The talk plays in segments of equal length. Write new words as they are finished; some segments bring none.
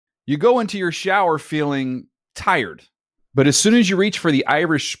You go into your shower feeling tired, but as soon as you reach for the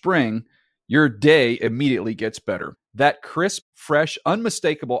Irish Spring, your day immediately gets better. That crisp, fresh,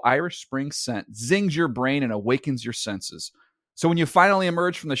 unmistakable Irish Spring scent zings your brain and awakens your senses. So when you finally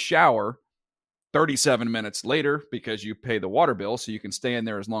emerge from the shower 37 minutes later, because you pay the water bill so you can stay in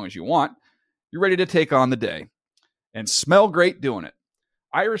there as long as you want, you're ready to take on the day and smell great doing it.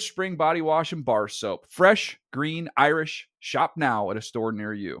 Irish Spring Body Wash and Bar Soap. Fresh, green, Irish. Shop now at a store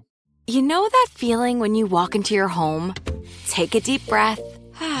near you. You know that feeling when you walk into your home, take a deep breath,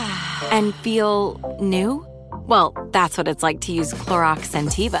 and feel new? Well, that's what it's like to use Clorox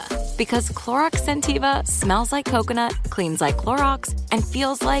Scentiva. Because Clorox Scentiva smells like coconut, cleans like Clorox, and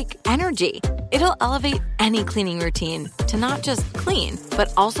feels like energy. It'll elevate any cleaning routine to not just clean,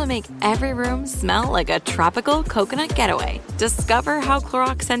 but also make every room smell like a tropical coconut getaway. Discover how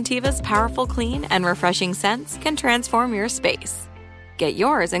Clorox Scentiva's powerful clean and refreshing scents can transform your space. Get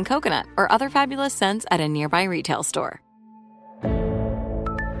yours in coconut or other fabulous scents at a nearby retail store.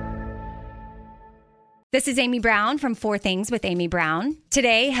 This is Amy Brown from 4 Things with Amy Brown.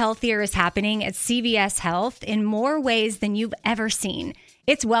 Today, Healthier is happening at CVS Health in more ways than you've ever seen.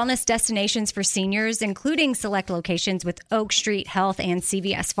 It's wellness destinations for seniors, including select locations with Oak Street Health and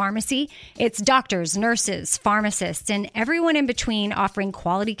CVS Pharmacy. It's doctors, nurses, pharmacists, and everyone in between offering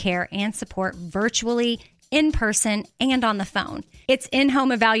quality care and support virtually, in person, and on the phone. It's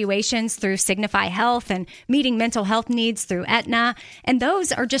in-home evaluations through Signify Health and meeting mental health needs through Aetna. And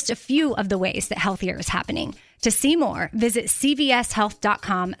those are just a few of the ways that Healthier is happening. To see more, visit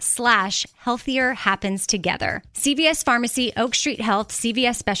cvshealth.com/healthier happens together. CVS Pharmacy, Oak Street Health,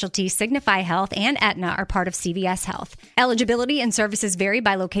 CVS Specialty, Signify Health, and Aetna are part of CVS Health. Eligibility and services vary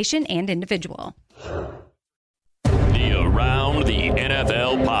by location and individual. The Around the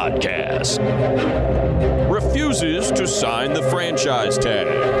NFL podcast refuses to sign the franchise tag.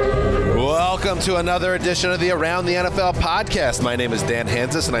 Welcome to another edition of the Around the NFL podcast. My name is Dan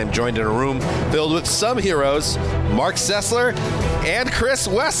Hansis, and I'm joined in a room filled with some heroes, Mark Sessler and Chris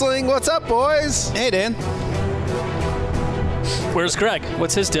Wessling. What's up, boys? Hey, Dan. Where's Greg?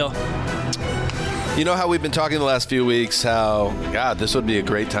 What's his deal? You know how we've been talking the last few weeks, how, God, this would be a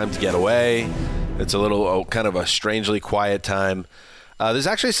great time to get away. It's a little kind of a strangely quiet time. There's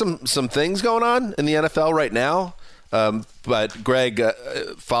actually some things going on in the NFL right now, but Greg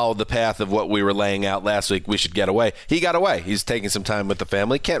followed the path of what we were laying out last week. We should get away. He got away. He's taking some time with the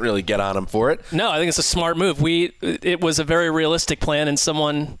family. Can't really get on him for it. No, I think it's a smart move. It was a very realistic plan, and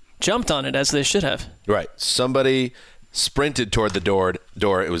someone jumped on it, as they should have. Right. Somebody sprinted toward the door.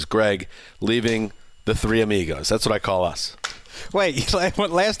 It was Greg, leaving the Three Amigos. That's what I call us. Wait,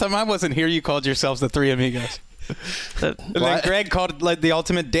 last time I wasn't here, you called yourselves the Three Amigos. And then Greg called it like the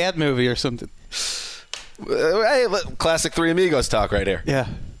ultimate dad movie or something. Hey, classic Three Amigos talk right here. Yeah.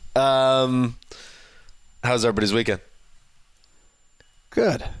 How's everybody's weekend?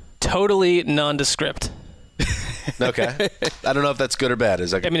 Good. Totally nondescript. Okay. I don't know if that's good or bad.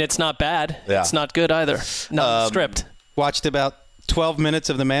 I mean, it's not bad. Yeah. It's not good either. Nondescript. Watched about 12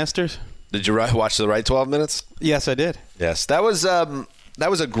 minutes of the Masters. Did you watch the right 12 minutes? Yes, I did. Yes, that was a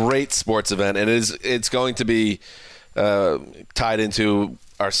great sports event, and it's going to be tied into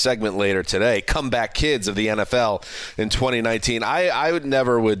our segment later today. Comeback kids of the NFL in 2019. I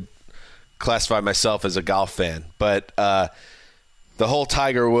would classify myself as a golf fan, but the whole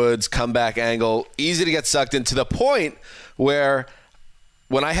Tiger Woods comeback angle, easy to get sucked into the point where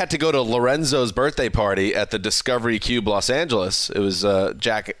when I had to go to Lorenzo's birthday party at the Discovery Cube Los Angeles, it was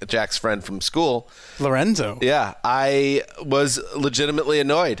Jack's friend from school. Lorenzo? Yeah, I was legitimately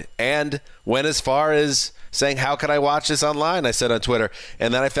annoyed and went as far as saying, how can I watch this online? I said on Twitter.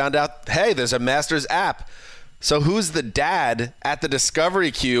 And then I found out, hey, there's a Masters app. So who's the dad at the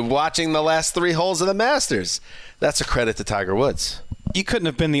Discovery Cube watching the last 3 holes of the Masters? That's a credit to Tiger Woods. You couldn't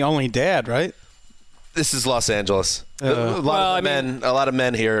have been the only dad, right? This is Los Angeles. A lot of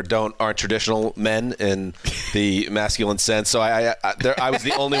men here aren't traditional men in the masculine sense. So I was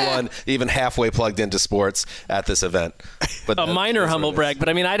the only one even halfway plugged into sports at this event. But a minor humble brag, but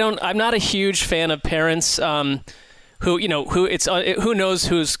I mean, I'm not a huge fan of parents who knows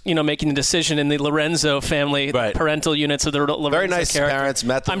who's making the decision in the Lorenzo family, right. The parental units of the Lorenzo very nice character. Parents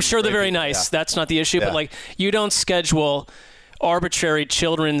met them. I'm sure they're very nice. Yeah. That's not the issue, but you don't schedule arbitrary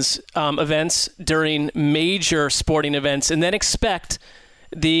children's events during major sporting events and then expect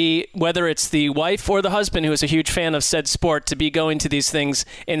whether it's the wife or the husband who is a huge fan of said sport to be going to these things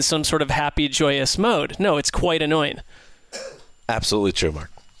in some sort of happy, joyous mode. No, it's quite annoying. Absolutely true,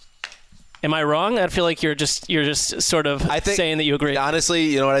 Mark. Am I wrong? I feel like you're just sort of saying that you agree. Honestly,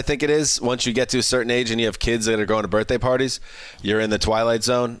 you know what I think it is? Once you get to a certain age and you have kids that are going to birthday parties, you're in the twilight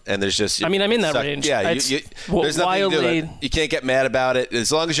zone, and there's just... I'm in that range. Yeah, there's nothing to do. You can't get mad about it.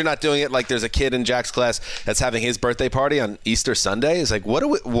 As long as you're not doing it like there's a kid in Jack's class that's having his birthday party on Easter Sunday. It's like,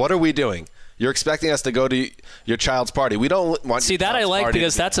 what are we doing? You're expecting us to go to your child's party. We don't want... See, that I like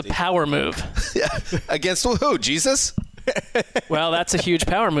because that's a power move. Yeah. Against who? Jesus? Well, that's a huge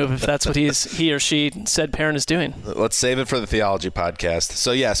power move if that's what he or she said parent is doing. Let's save it for the theology podcast.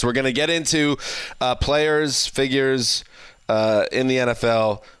 So, yes, we're going to get into players, figures in the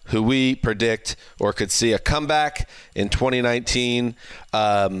NFL who we predict or could see a comeback in 2019.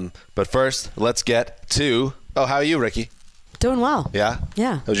 But first, let's get to... Oh, how are you, Ricky? Doing well. Yeah?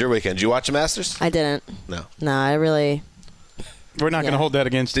 Yeah. How was your weekend? Did you watch the Masters? I didn't. No. No, I really... We're not going to hold that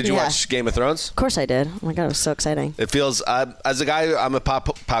against you. Did you watch Game of Thrones? Of course I did. Oh, my God, it was so exciting. It feels, as a guy, I'm a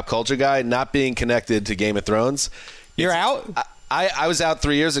pop culture guy, not being connected to Game of Thrones. You're out? I was out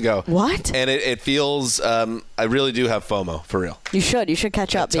 3 years ago. What? And it feels, I really do have FOMO, for real. You should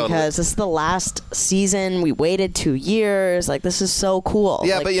catch up totally. Because this is the last season. We waited 2 years. Like, this is so cool.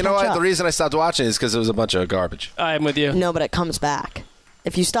 Yeah, like, but you know what? up. The reason I stopped watching is because it was a bunch of garbage. I'm with you. No, but it comes back.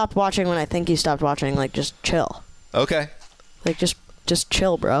 If you stopped watching when I think you stopped watching, like, just chill. Okay. Like, just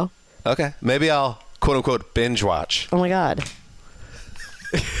chill, bro. Okay. Maybe I'll, quote-unquote, binge watch. Oh, my God.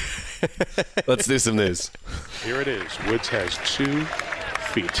 Let's do some news. Here it is. Woods has 2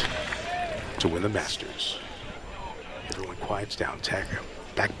 feet to win the Masters. Everyone quiets down. Tiger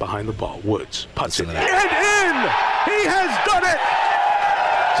back behind the ball. Woods puts it and in! He has done it!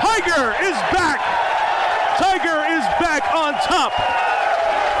 Tiger is back! Tiger is back on top!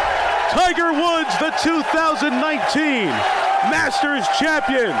 Tiger Woods, the 2019 Masters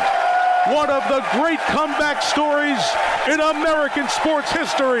champion. One of the great comeback stories in American sports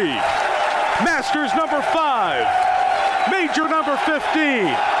history. Masters number 5, Major number 15,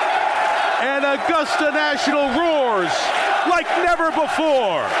 and Augusta National roars like never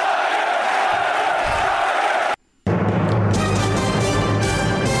before.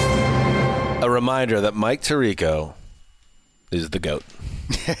 A reminder that Mike Tirico is the GOAT.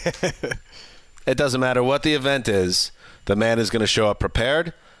 It doesn't matter what the event is, the man is going to show up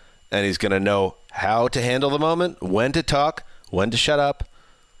prepared, and he's going to know how to handle the moment, when to talk, when to shut up.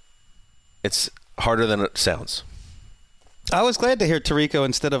 It's harder than it sounds. I was glad to hear Tirico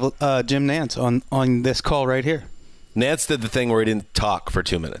instead of Jim Nance on this call right here. Nance did the thing where he didn't talk for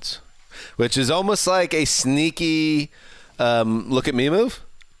 2 minutes, which is almost like a sneaky look at me move.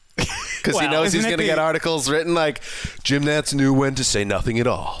 Because he knows he's going to get articles written like, Jim Nance knew when to say nothing at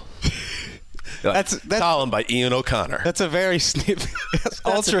all. That's column by Ian O'Connor. That's a very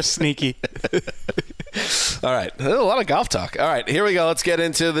ultra sneaky. All right. A lot of golf talk. All right. Here we go. Let's get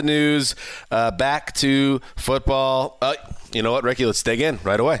into the news. Back to football. You know what, Ricky? Let's dig in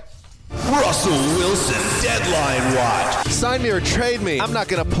right away. Russell Wilson Deadline Watch. Sign me or trade me. I'm not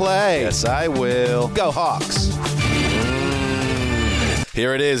going to play. Yes, I will. Go Hawks.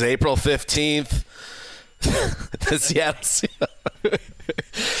 Here it is, April 15th. The Seattle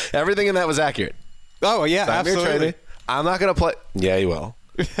Seahawks. Everything in that was accurate. Oh, yeah, Sign me or absolutely. trade me. I'm not going to play. Yeah, you will.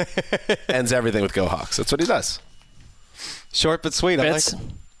 Ends everything with Go Hawks. That's what he does. Short but sweet. I like it.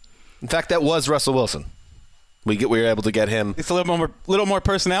 In fact, that was Russell Wilson. We were able to get him. It's a little more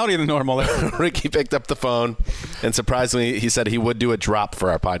personality than normal. Ricky picked up the phone, and surprisingly, he said he would do a drop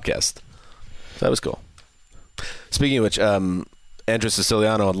for our podcast. So that was cool. Speaking of which, Andrew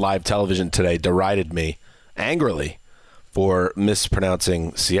Siciliano on live television today derided me angrily for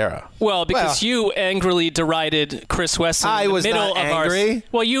mispronouncing Sierra. Well, because you angrily derided Chris Wesson in the middle of angry.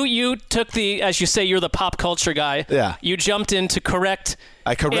 Well, you took the, as you say, you're the pop culture guy. Yeah. You jumped in to correct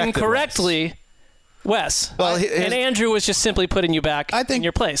incorrectly Wes. Well, and Andrew was just simply putting you back in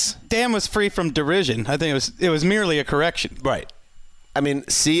your place. Dan was free from derision. I think it was merely a correction. Right. I mean,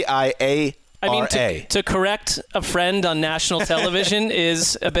 CIA. I mean, to correct a friend on national television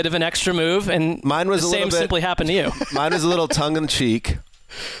is a bit of an extra move, and mine was the same simply happened to you. Mine was a little tongue-in-cheek,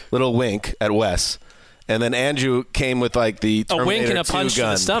 little wink at Wes, and then Andrew came with like the Terminator a wink and a 2 punch gun.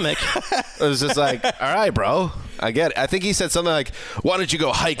 to the stomach. It was just like, all right, bro, I get it. I think he said something like, "Why don't you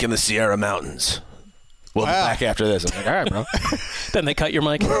go hike in the Sierra Mountains? We'll be back after this." I'm like, all right, bro. Then they cut your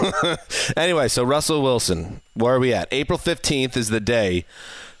mic. Anyway, so Russell Wilson, where are we at? April 15th is the day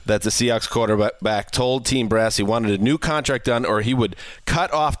that the Seahawks quarterback told Team Brass he wanted a new contract done or he would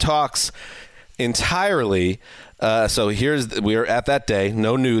cut off talks entirely. So we're at that day.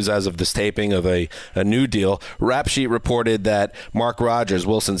 No news as of this taping of a new deal. Rap Sheet reported that Mark Rogers,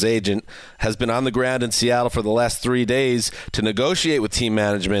 Wilson's agent, has been on the ground in Seattle for the last 3 days to negotiate with team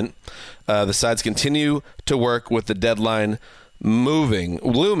management. The sides continue to work with the deadline looming,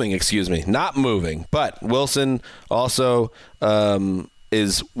 not moving. But Wilson also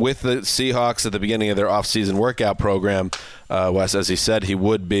is with the Seahawks at the beginning of their offseason workout program. Wes, as he said, he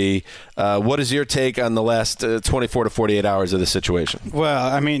would be. What is your take on the last 24 to 48 hours of the situation? Well,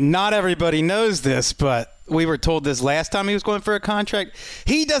 I mean, not everybody knows this, but we were told this last time he was going for a contract.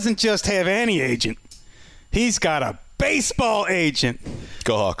 He doesn't just have any agent. He's got a baseball agent.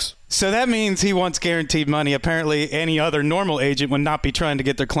 Go Hawks. So that means he wants guaranteed money. Apparently, any other normal agent would not be trying to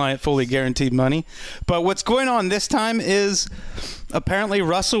get their client fully guaranteed money. But what's going on this time is apparently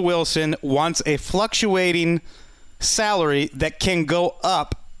Russell Wilson wants a fluctuating salary that can go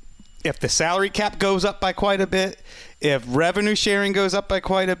up if the salary cap goes up by quite a bit, if revenue sharing goes up by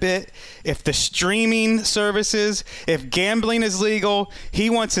quite a bit, if the streaming services, if gambling is legal. He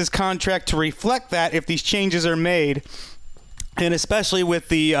wants his contract to reflect that if these changes are made. And especially with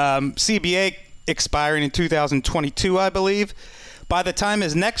the CBA expiring in 2022, I believe, by the time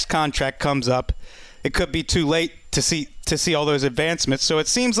his next contract comes up, it could be too late to see all those advancements. So it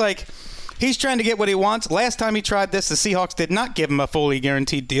seems like he's trying to get what he wants. Last time he tried this, the Seahawks did not give him a fully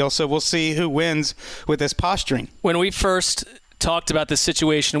guaranteed deal. So we'll see who wins with this posturing. When we first talked about this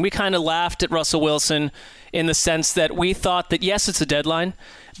situation, we kind of laughed at Russell Wilson in the sense that we thought that, yes, it's a deadline,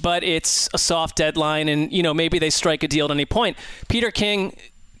 but it's a soft deadline, and maybe they strike a deal at any point. Peter King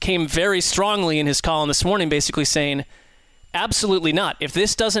came very strongly in his column this morning basically saying, absolutely not. If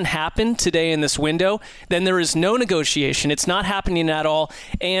this doesn't happen today in this window, then there is no negotiation. It's not happening at all,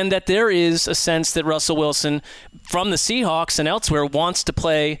 and that there is a sense that Russell Wilson from the Seahawks and elsewhere wants to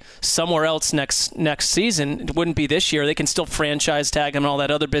play somewhere else next season. It wouldn't be this year. They can still franchise tag him and all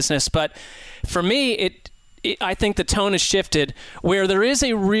that other business. But for me, I think the tone has shifted where there is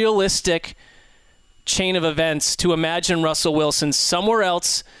a realistic chain of events to imagine Russell Wilson somewhere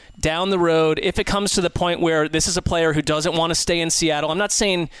else down the road if it comes to the point where this is a player who doesn't want to stay in Seattle. I'm not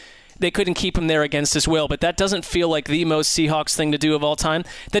saying they couldn't keep him there against his will, but that doesn't feel like the most Seahawks thing to do of all time.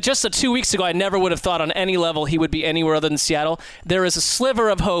 That just 2 weeks ago, I never would have thought on any level he would be anywhere other than Seattle. There is a sliver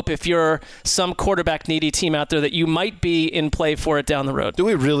of hope if you're some quarterback-needy team out there that you might be in play for it down the road. Do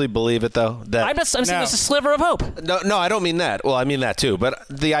we really believe it, though? I'm saying there's a sliver of hope. No, I don't mean that. Well, I mean that too. But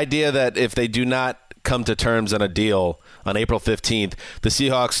the idea that if they do not come to terms on a deal on April 15th, the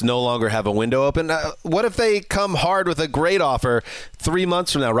Seahawks no longer have a window open. What if they come hard with a great offer 3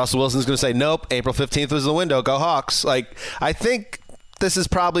 months from now? Russell Wilson's going to say, nope, April 15th was the window. Go Hawks. I think this is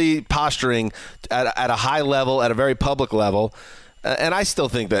probably posturing at a high level, at a very public level. And I still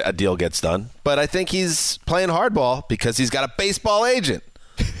think that a deal gets done. But I think he's playing hardball because he's got a baseball agent.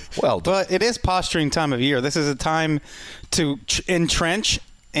 Well, but it is posturing time of year. This is a time to entrench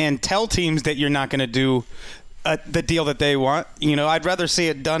and tell teams that you're not going to do the deal that they want. I'd rather see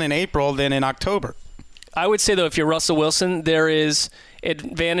it done in April than in October. I would say, though, if you're Russell Wilson, there is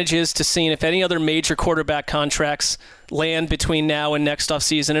advantages to seeing if any other major quarterback contracts land between now and next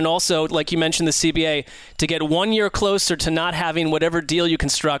offseason. And also, like you mentioned, the CBA, to get 1 year closer to not having whatever deal you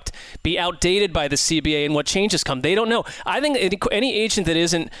construct be outdated by the CBA and what changes come. They don't know. I think any agent that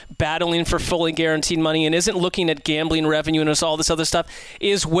isn't battling for fully guaranteed money and isn't looking at gambling revenue and all this other stuff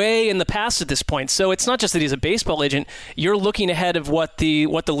is way in the past at this point. So it's not just that he's a baseball agent. You're looking ahead of what the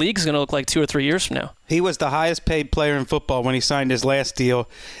league's going to look like 2 or 3 years from now. He was the highest paid player in football when he signed his last deal,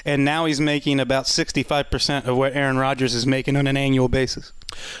 and now he's making about 65% of what Aaron Rodgers is making on an annual basis.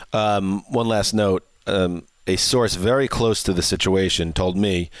 One last note. A source very close to the situation told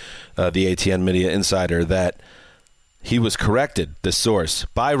me, the ATN Media Insider, that he was corrected, this source,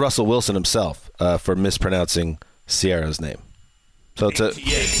 by Russell Wilson himself for mispronouncing Sierra's name. So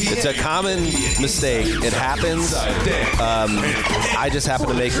it's a common mistake. It happens. I just happen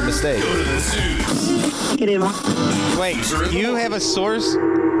to make the mistake. Wait, you have a source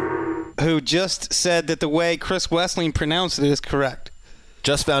who just said that the way Chris Wessling pronounced it is correct?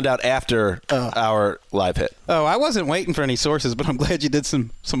 Just found out after our live hit. Oh, I wasn't waiting for any sources, but I'm glad you did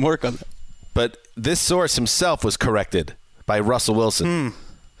some work on it. But this source himself was corrected by Russell Wilson.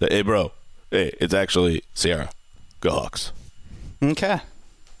 Hey, bro. Hey, it's actually Sierra. Go Hawks. Okay.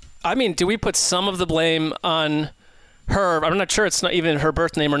 I mean, do we put some of the blame on her? I'm not sure it's not even her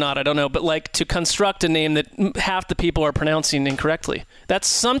birth name or not. I don't know. But to construct a name that half the people are pronouncing incorrectly. That's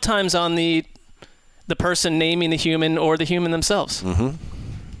sometimes on the person naming the human or the human themselves. Mm-hmm.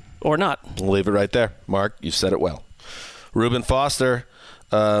 Or not. We'll leave it right there. Mark, you said it well. Reuben Foster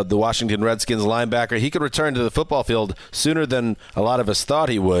the Washington Redskins linebacker. He could return to the football field sooner than a lot of us thought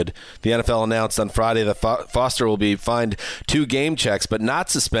he would. The NFL announced on Friday that Foster will be fined 2 game checks, but not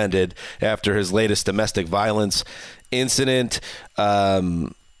suspended after his latest domestic violence incident.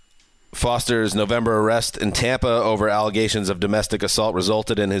 Foster's November arrest in Tampa over allegations of domestic assault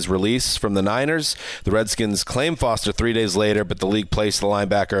resulted in his release from the Niners. The Redskins claimed Foster 3 days later, but the league placed the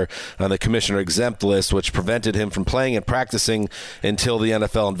linebacker on the commissioner-exempt list, which prevented him from playing and practicing until the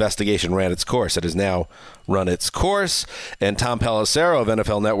NFL investigation ran its course. It has now run its course. And Tom Pelissero of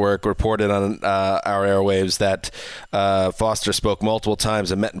NFL Network reported on our airwaves that Foster spoke multiple times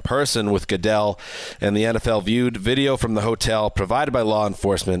and met in person with Goodell, and the NFL viewed video from the hotel provided by law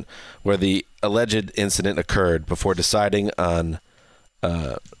enforcement where the alleged incident occurred before deciding on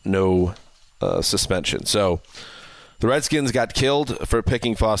no suspension. So the Redskins got killed for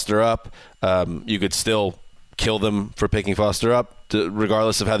picking Foster up. You could still kill them for picking Foster up,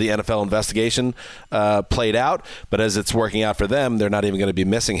 regardless of how the NFL investigation played out. But as it's working out for them, they're not even going to be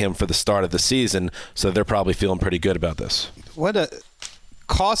missing him for the start of the season, so they're probably feeling pretty good about this. What a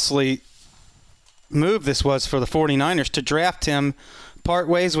costly move this was for the 49ers to draft him, part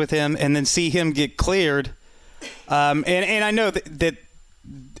ways with him, and then see him get cleared. And I know that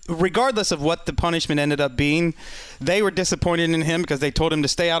regardless of what the punishment ended up being, they were disappointed in him because they told him to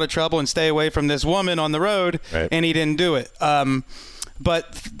stay out of trouble and stay away from this woman on the road, right, and he didn't do it.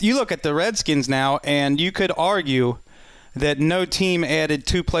 But you look at the Redskins now, and you could argue that no team added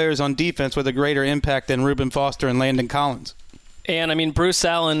 2 players on defense with a greater impact than Reuben Foster and Landon Collins. And, I mean, Bruce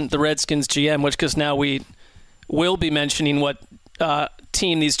Allen, the Redskins GM, which because now we will be mentioning what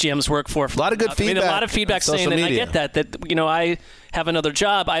team these GMs work for. A lot of good feedback. I mean, a lot of feedback saying, and I get that, you know, I have another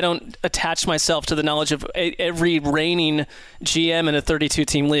job. I don't attach myself to the knowledge of every reigning GM in a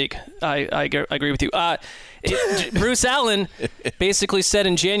 32-team league. I agree with you. Bruce Allen basically said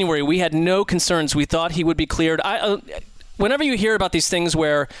in January, we had no concerns. We thought he would be cleared. Whenever you hear about these things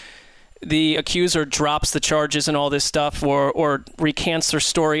where the accuser drops the charges and all this stuff or recants their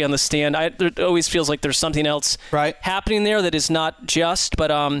story on the stand, it always feels like there's something else happening there that is not just.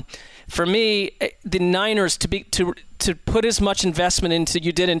 But for me, the Niners to put as much investment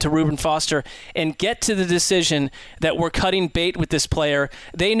into Reuben Foster and get to the decision that we're cutting bait with this player.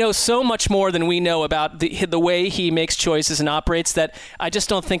 They know so much more than we know about the way he makes choices and operates that I just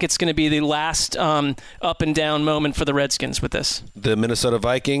don't think it's going to be the last up and down moment for the Redskins with this. The Minnesota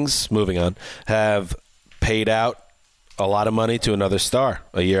Vikings, moving on, have paid out a lot of money to another star.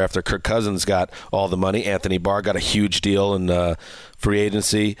 A year after Kirk Cousins got all the money, Anthony Barr got a huge deal in free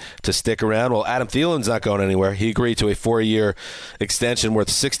agency to stick around. Well, Adam Thielen's not going anywhere. He agreed to a 4-year extension worth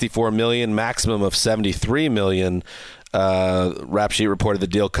 $64 million, maximum of $73 million. Rap Sheet reported the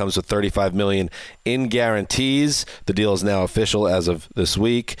deal comes with $35 million in guarantees. The deal is now official as of this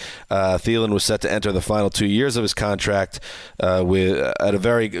week. Thielen was set to enter the final 2 years of his contract at a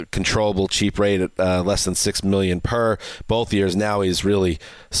very controllable, cheap rate at less than $6 million per. Both years now he's really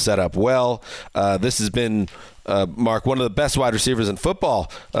set up well. This has been Mark, one of the best wide receivers in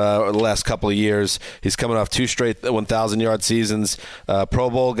football the last couple of years. He's coming off 2 straight 1,000-yard seasons, Pro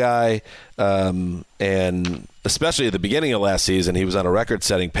Bowl guy, and especially at the beginning of last season, he was on a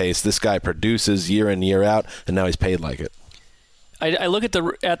record-setting pace. This guy produces year in, year out, and now he's paid like it. I look at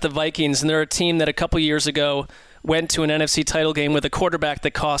the Vikings, and they're a team that a couple years ago went to an NFC title game with a quarterback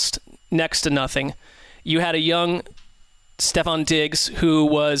that cost next to nothing. You had a young Stephon Diggs, who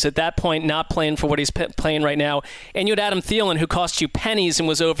was at that point not playing for what he's playing right now, and you had Adam Thielen, who cost you pennies and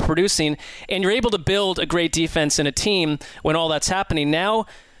was overproducing, and you're able to build a great defense and a team when all that's happening. Now,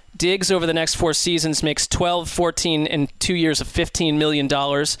 Diggs over the next 4 seasons makes 12, 14, and 2 years of $15 million.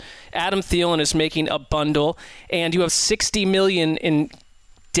 Adam Thielen is making a bundle, and you have $60 million in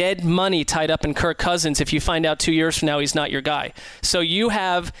dead money tied up in Kirk Cousins if you find out 2 years from now he's not your guy. So you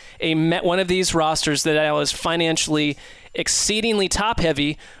have one of these rosters that is financially exceedingly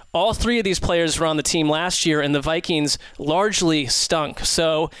top-heavy. All 3 of these players were on the team last year, and the Vikings largely stunk.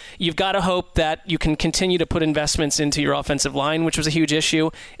 So you've got to hope that you can continue to put investments into your offensive line, which was a huge issue,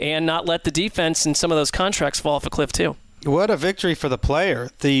 and not let the defense and some of those contracts fall off a cliff too. What a victory for the player.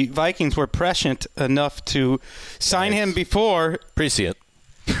 The Vikings were prescient enough to sign him before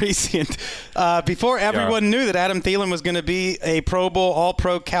before everyone knew that Adam Thielen was going to be a Pro Bowl,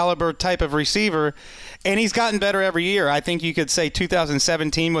 All-Pro caliber type of receiver. And he's gotten better every year. I think you could say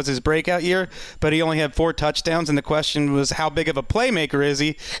 2017 was his breakout year, but he only had 4 touchdowns, and the question was how big of a playmaker is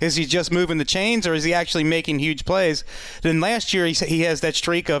he? Is he just moving the chains, or is he actually making huge plays? Then last year he has that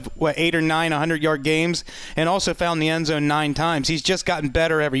streak of, 8 or 9 100-yard games, and also found the end zone 9 times. He's just gotten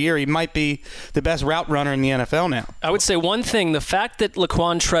better every year. He might be the best route runner in the NFL now. I would say one thing, the fact that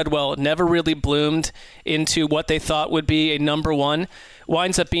Laquan Treadwell never really bloomed into what they thought would be a number one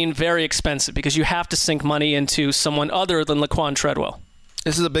winds up being very expensive because you have to sink money into someone other than Laquan Treadwell.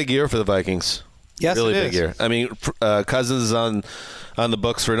 This is a big year for the Vikings. Yes, really it is. Big year. I mean, Cousins is on the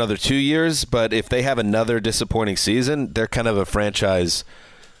books for another 2 years, but if they have another disappointing season, they're kind of a franchise,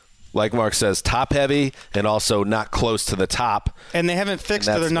 like Mark says, top-heavy and also not close to the top. And they haven't fixed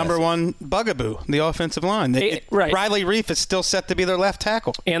their number one bugaboo, the offensive line. Right. Riley Reif is still set to be their left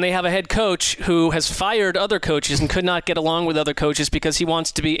tackle. And they have a head coach who has fired other coaches and could not get along with other coaches because he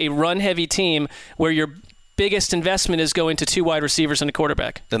wants to be a run-heavy team where your biggest investment is going to 2 wide receivers and a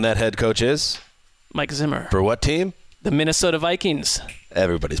quarterback. And that head coach is? Mike Zimmer. For what team? The Minnesota Vikings.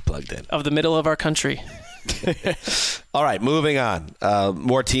 Everybody's plugged in. Of the middle of our country. All right, moving on.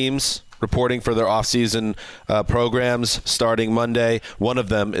 More teams reporting for their offseason programs starting Monday. One of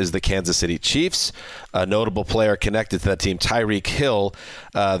them is the Kansas City Chiefs. A notable player connected to that team, Tyreek Hill.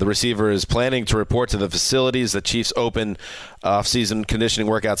 The receiver is planning to report to the facilities. The Chiefs open offseason conditioning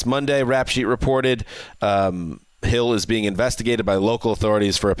workouts Monday. Rap Sheet reported. Hill is being investigated by local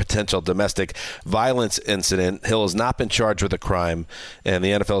authorities for a potential domestic violence incident. Hill has not been charged with a crime, and the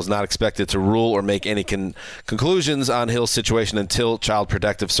NFL is not expected to rule or make any conclusions on Hill's situation until Child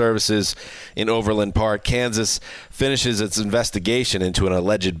Protective Services in Overland Park, Kansas, finishes its investigation into an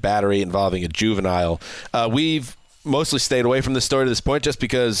alleged battery involving a juvenile. We've mostly stayed away from this story to this point just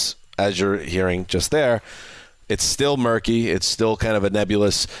because, as you're hearing just there, it's still murky. It's still kind of a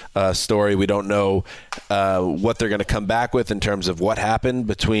nebulous story. We don't know what they're going to come back with in terms of what happened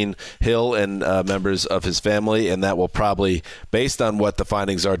between Hill and members of his family, and that will probably, based on what the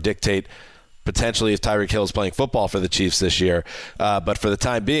findings are, dictate potentially if Tyreek Hill is playing football for the Chiefs this year. But for the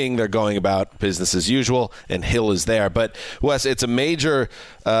time being, they're going about business as usual, and Hill is there. But, Wes, it's a major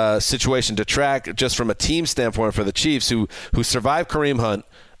situation to track just from a team standpoint for the Chiefs, who survived Kareem Hunt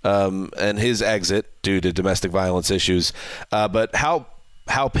and his exit due to domestic violence issues. But how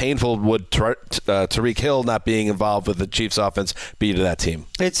painful would Tyreek Hill not being involved with the Chiefs offense be to that team?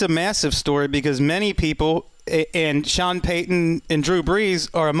 It's a massive story because many people, and Sean Payton and Drew Brees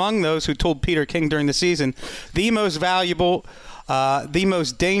are among those who told Peter King during the season, the most valuable, the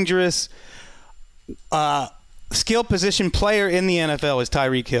most dangerous skill position player in the NFL is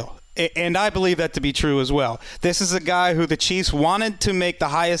Tyreek Hill. And I believe that to be true as well. This is a guy who the Chiefs wanted to make the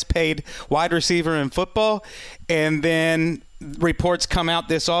highest paid wide receiver in football, and then reports come out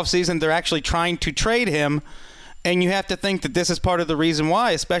this offseason they're actually trying to trade him, and you have to think that this is part of the reason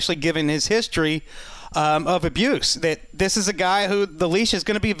why, especially given his history of abuse, that this is a guy who the leash is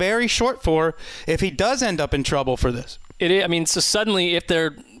going to be very short for if he does end up in trouble for this. So suddenly if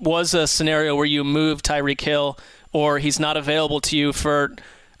there was a scenario where you move Tyreek Hill or he's not available to you for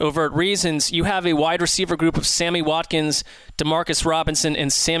overt reasons, you have a wide receiver group of Sammy Watkins, Demarcus Robinson,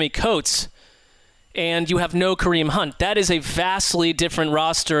 and Sammy Coates, and you have no Kareem Hunt. That is a vastly different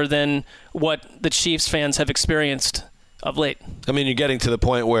roster than what the Chiefs fans have experienced of late. I mean, you're getting to the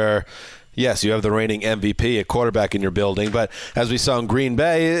point where, yes, you have the reigning MVP, a quarterback in your building, but as we saw in Green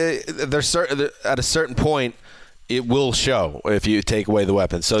Bay, at a certain point, it will show if you take away the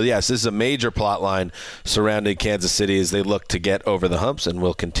weapons. So, yes, this is a major plot line surrounding Kansas City as they look to get over the humps, and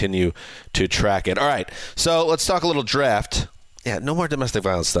we'll continue to track it. All right, so let's talk a little draft. Yeah, no more domestic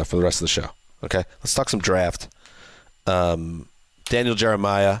violence stuff for the rest of the show. Okay, let's talk some draft. Daniel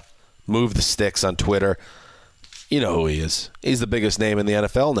Jeremiah moved the sticks on Twitter. You know who he is. He's the biggest name in the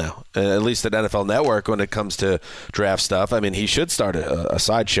NFL now, at least at NFL Network when it comes to draft stuff. I mean, he should start a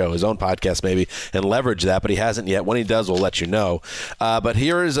sideshow, his own podcast maybe, and leverage that, but he hasn't yet. When he does, we'll let you know. But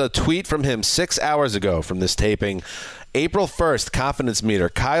here is a tweet from him 6 hours ago from this taping. April 1st, confidence meter.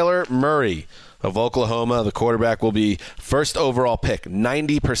 Kyler Murray of Oklahoma, the quarterback, will be first overall pick,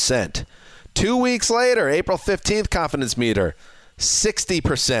 90%. 2 weeks later, April 15th, confidence meter,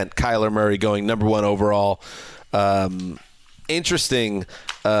 60% Kyler Murray going number one overall. Interesting,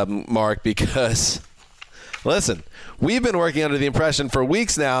 Mark, because, listen, we've been working under the impression for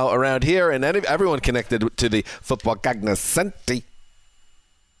weeks now around here, and everyone connected to the football cognoscenti,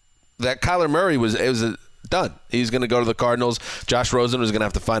 that Kyler Murray was done. He's going to go to the Cardinals. Josh Rosen was going to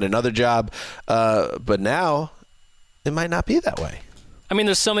have to find another job. But now it might not be that way. I mean,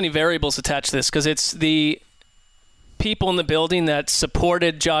 there's so many variables attached to this because it's the people in the building that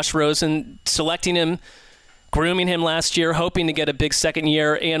supported Josh Rosen, selecting him, grooming him last year, hoping to get a big second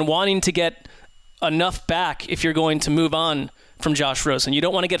year, and wanting to get enough back if you're going to move on from Josh Rosen. You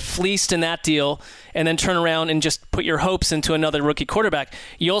don't want to get fleeced in that deal and then turn around and just put your hopes into another rookie quarterback.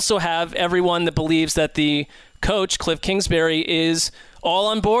 You also have everyone that believes that the coach, Cliff Kingsbury, is all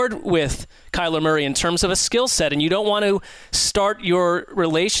on board with Kyler Murray in terms of a skill set, and you don't want to start your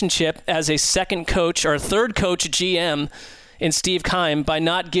relationship as a second coach or third coach GM in Steve Keim by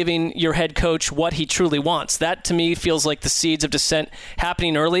not giving your head coach what he truly wants. That, to me, feels like the seeds of dissent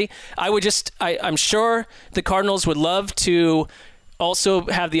happening early. I'm sure the Cardinals would love to also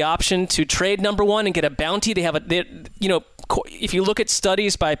have the option to trade number one and get a bounty. If you look at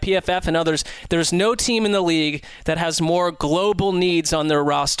studies by PFF and others, there's no team in the league that has more global needs on their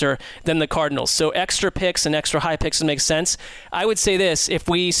roster than the Cardinals. So extra picks and extra high picks would make sense. I would say this: if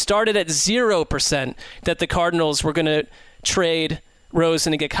we started at 0% that the Cardinals were going to trade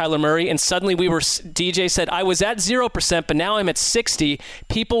Rosen to get Kyler Murray, and suddenly DJ said, I was at 0%, but now I'm at 60,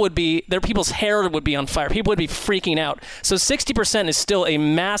 people's hair would be on fire. People would be freaking out. So 60% is still a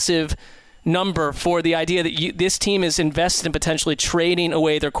massive number for the idea that this team is invested in potentially trading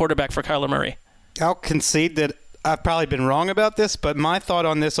away their quarterback for Kyler Murray. I'll concede that I've probably been wrong about this, but my thought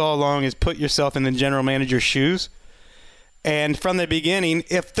on this all along is put yourself in the general manager's shoes. And from the beginning,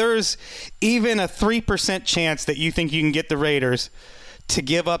 if there's even a 3% chance that you think you can get the Raiders to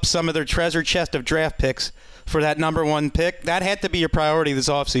give up some of their treasure chest of draft picks for that number one pick, that had to be your priority this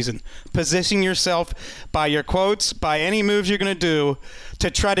offseason. Position yourself by your quotes, by any moves you're going to do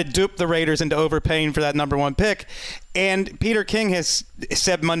to try to dupe the Raiders into overpaying for that number one pick. And Peter King has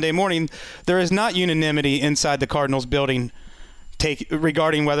said Monday morning there is not unanimity inside the Cardinals building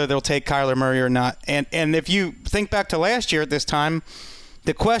regarding whether they'll take Kyler Murray or not. And if you think back to last year at this time,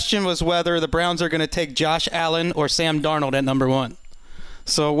 the question was whether the Browns are going to take Josh Allen or Sam Darnold at number one.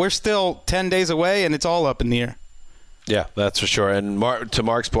 So we're still 10 days away, and it's all up in the air. Yeah, that's for sure. And to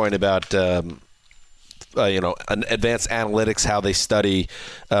Mark's point about advanced analytics, how they study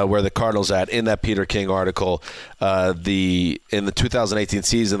where the Cardinals at. In that Peter King article, in the 2018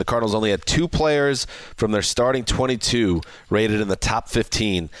 season, the Cardinals only had 2 players from their starting 22 rated in the top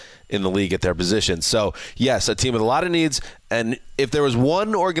 15 in the league at their position. So, yes, a team with a lot of needs. And if there was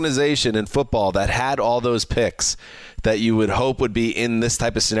one organization in football that had all those picks that you would hope would be in this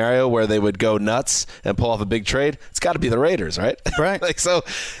type of scenario where they would go nuts and pull off a big trade, it's got to be the Raiders, right? Right. So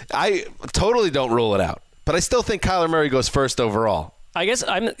I totally don't rule it out. But I still think Kyler Murray goes first overall. I guess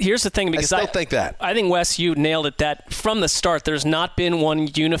here's the thing, because I still think that. I think, Wes, you nailed it, that from the start there's not been one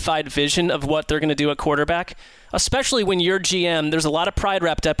unified vision of what they're going to do at quarterback, especially when you're GM. There's a lot of pride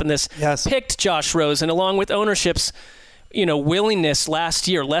wrapped up in this. Yes. Picked Josh Rosen along with ownership's willingness last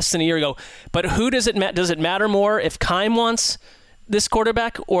year, less than a year ago. But who does it matter more if Keim wants this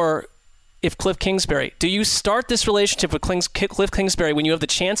quarterback or if Cliff Kingsbury? Do you start this relationship with Cliff Kingsbury when you have the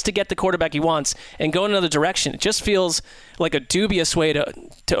chance to get the quarterback he wants and go in another direction? It just feels like a dubious way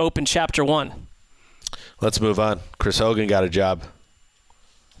to open chapter 1. Let's move on. Chris Hogan got a job.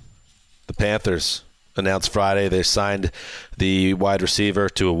 The Panthers announced Friday they signed the wide receiver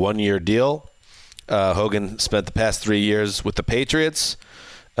to a 1-year deal. Hogan spent the past 3 years with the Patriots,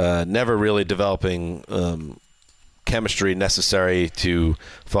 never really developing chemistry necessary to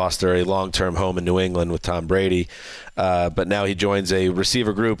foster a long-term home in New England with Tom Brady. But now he joins a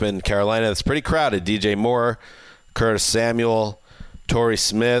receiver group in Carolina that's pretty crowded. DJ Moore, Curtis Samuel, Torrey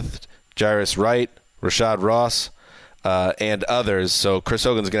Smith, Jairus Wright, Rashad Ross, and others. So Chris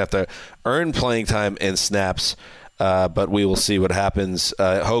Hogan's going to have to earn playing time and snaps, but we will see what happens.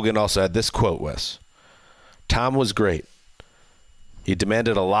 Hogan also had this quote, Wes. Tom was great. He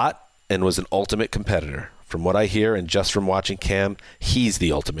demanded a lot and was an ultimate competitor. From what I hear and just from watching Cam, he's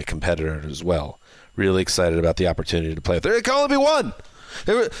the ultimate competitor as well. Really excited about the opportunity to play with. There can only be one.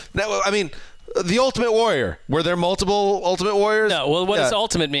 The Ultimate Warrior. Were there multiple Ultimate Warriors? No. Well, what does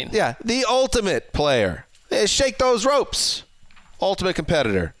ultimate mean? Yeah, the ultimate player. Shake those ropes. Ultimate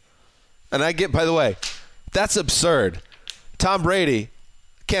competitor. And by the way, that's absurd. Tom Brady,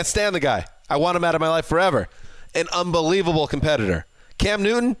 can't stand the guy. I want him out of my life forever. An unbelievable competitor. Cam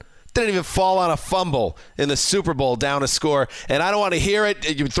Newton didn't even fall on a fumble in the Super Bowl down a score, and I don't want to hear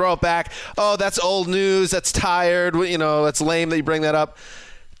it. You throw it back. Oh, that's old news. That's tired. That's lame that you bring that up.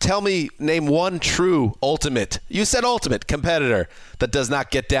 Name one true ultimate. You said ultimate competitor that does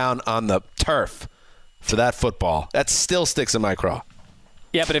not get down on the turf for that football. That still sticks in my craw.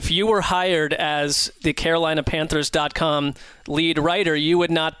 Yeah, but if you were hired as the CarolinaPanthers.com lead writer, you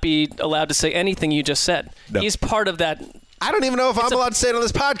would not be allowed to say anything you just said. No. He's part of that I don't even know if I'm allowed to say it on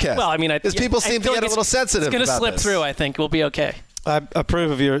this podcast. Well, I mean, because people seem to get a little sensitive. It's going to slip this. through. I think we'll be okay. I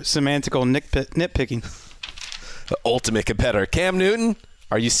approve of your semantical nitpicking. The ultimate competitor, Cam Newton.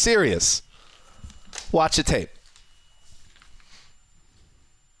 Are you serious? Watch the tape.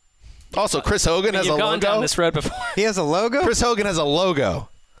 Also, Chris Hogan has a logo. You've gone down this road before. He has a logo? Chris Hogan has a logo.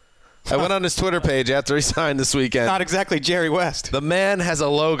 I went on his Twitter page after he signed this weekend. Not exactly Jerry West. The man has a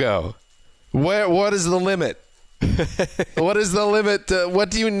logo. What is the limit? What is the limit? What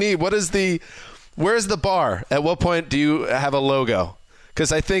do you need? Where's the bar? At what point do you have a logo?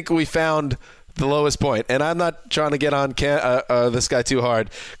 Because I think we found the lowest point. And I'm not trying to get on this guy too hard.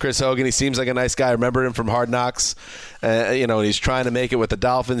 Chris Hogan, he seems like a nice guy. I remember him from Hard Knocks. And he's trying to make it with the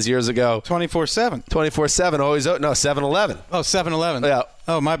Dolphins years ago. 24/7. 24/7. Always. No, 7-Eleven. Oh, 7-Eleven. Yeah.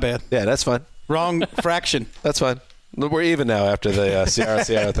 Oh, my bad. Yeah, that's fine. Wrong fraction. That's fine. We're even now after the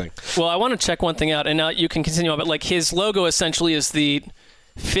Sierra thing. Well, I want to check one thing out, and now you can continue on. But like his logo essentially is the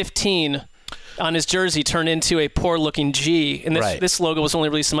 15 on his jersey turned into a poor-looking G, and this logo was only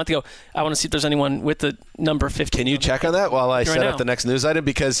released a month ago. I want to see if there's anyone with the number 15. Can you check on that while I set up the next news item?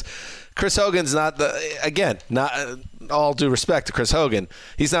 Because Chris Hogan's not not all due respect to Chris Hogan,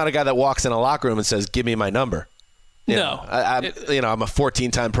 he's not a guy that walks in a locker room and says, "Give me my number." No, I'm a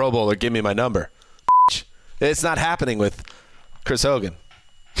 14-time Pro Bowler. Give me my number. It's not happening with Chris Hogan.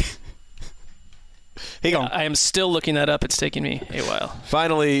 I am still looking that up. It's taking me a while.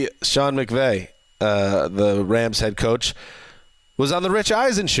 Finally, Sean McVay, the Rams head coach, was on the Rich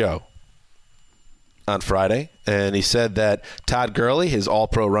Eisen show on Friday, and he said that Todd Gurley, his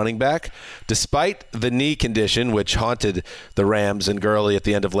all-pro running back, despite the knee condition which haunted the Rams and Gurley at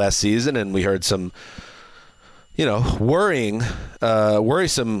the end of last season, and we heard some,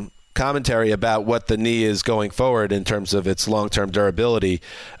 worrisome commentary about what the knee is going forward in terms of its long-term durability,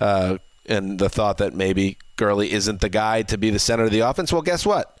 and the thought that maybe Gurley isn't the guy to be the center of the offense. Well, guess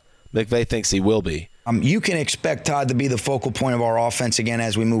what? McVay thinks he will be. You can expect Todd to be the focal point of our offense again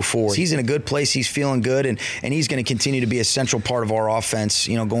as we move forward. He's in a good place. He's feeling good, and he's going to continue to be a central part of our offense,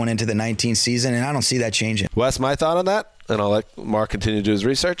 going into the 19th season, and I don't see that changing. Wes, my thought on that, and I'll let Mark continue to do his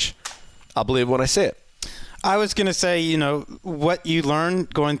research. I'll believe when I see it. I was going to say, what you learn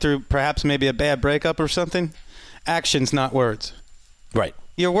going through perhaps maybe a bad breakup or something, actions, not words. Right.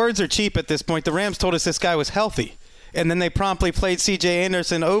 Your words are cheap at this point. The Rams told us this guy was healthy, and then they promptly played C.J.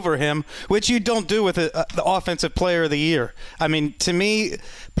 Anderson over him, which you don't do with the Offensive Player of the Year. I mean, to me,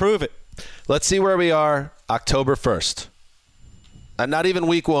 prove it. Let's see where we are October 1st. Not even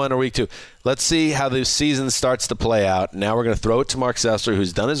week 1 or week 2. Let's see how the season starts to play out. Now we're going to throw it to Mark Sessler,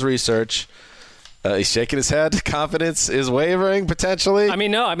 who's done his research. He's shaking his head. Confidence is wavering, potentially.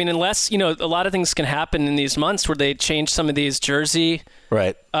 Unless, a lot of things can happen in these months where they change some of these jersey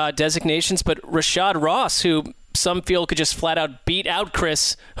designations. But Rashad Ross, who some feel could just flat out beat out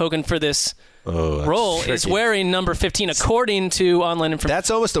Chris Hogan for this role, is wearing number 15, according to online information.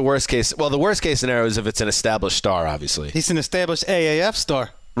 That's almost the worst case. Well, the worst case scenario is if it's an established star, obviously. He's an established AAF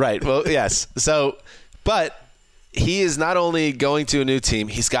star. Right. Well, yes. But he is not only going to a new team,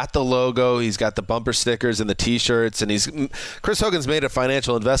 he's got the logo, he's got the bumper stickers and the T-shirts, and Chris Hogan's made a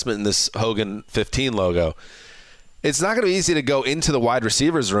financial investment in this Hogan 15 logo. It's not going to be easy to go into the wide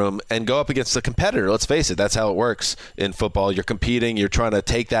receivers room and go up against a competitor. Let's face it, that's how it works in football. You're competing, you're trying to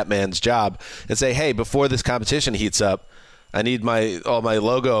take that man's job and say, hey, before this competition heats up, I need all my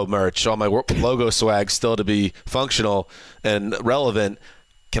logo merch, all my logo swag still to be functional and relevant.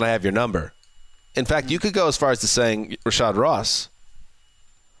 Can I have your number? In fact, you could go as far as to saying Rashad Ross,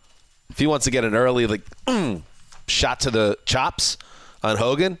 if he wants to get an early shot to the chops on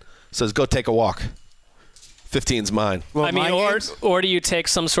Hogan, says go take a walk. 15's mine. Well, or do you take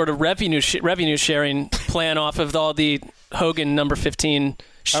some sort of revenue sharing plan off of all the Hogan number 15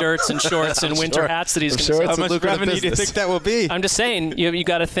 shirts and shorts and winter hats that he's going to sell? How much revenue do you think that will be? I'm just saying, you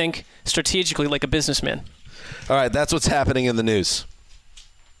got to think strategically like a businessman. All right, that's what's happening in the news.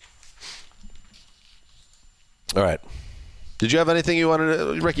 All right. Did you have anything you wanted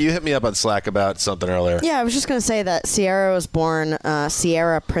to... Ricky, you hit me up on Slack about something earlier. Yeah, I was just going to say that Sierra was born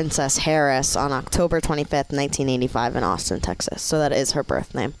Sierra Princess Harris on October 25th, 1985 in Austin, Texas. So that is her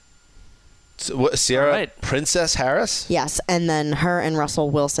birth name. So, Sierra Princess Harris? Yes, and then her and Russell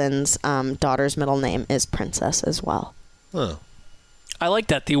Wilson's daughter's middle name is Princess as well. Huh. I like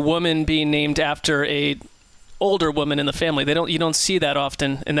that. The woman being named after a older woman in the family. You don't see that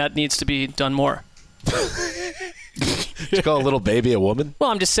often, and that needs to be done more. Did you call a little baby a woman?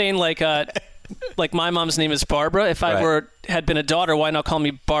 Well, I'm just saying, like my mom's name is Barbara. If I had been a daughter, why not call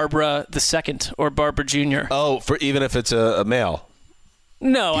me Barbara II or Barbara Jr.? Oh, for even if it's a male.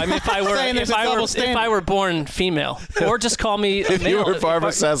 No, I mean if I were born female, or just call me a If you male. were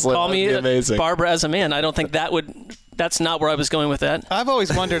Barbara Seslin, call me that'd be amazing. Barbara as a man. I don't think that's not where I was going with that. I've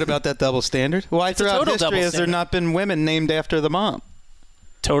always wondered about that double standard. Why throughout history has there not been women named after the mom?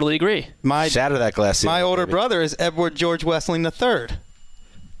 Totally agree. Shatter that glass. My older brother is Edward George Wesleyan III.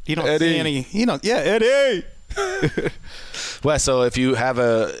 You don't see any. Yeah, Eddie. Wes, so if you have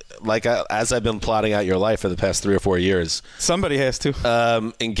as I've been plotting out your life for the past 3 or 4 years, somebody has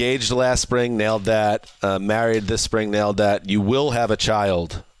to. Engaged last spring, nailed that. Married this spring, nailed that. You will have a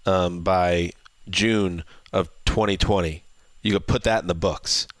child by June of 2020. You could put that in the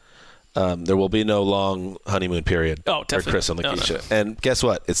books. There will be no long honeymoon period. Oh, definitely. For Chris and Lakeisha. No. And guess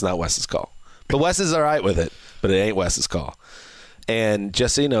what? It's not Wes's call. But Wes is all right with it. But it ain't Wes's call. And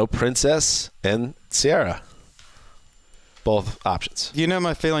just so you know, Princess and Sierra. Both options. You know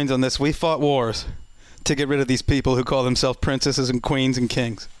my feelings on this. We fought wars to get rid of these people who call themselves princesses and queens and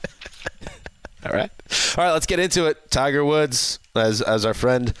kings. All right, let's get into it. Tiger Woods, as our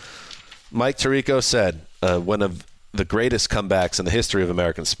friend Mike Tirico said, one of the greatest comebacks in the history of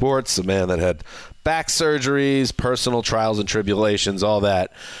American sports, a man that had back surgeries, personal trials and tribulations, all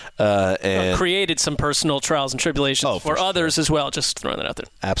that. And created some personal trials and tribulations for others as well. Just throwing that out there.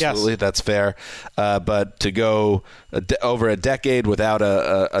 Absolutely, yes. That's fair. But to go over a decade without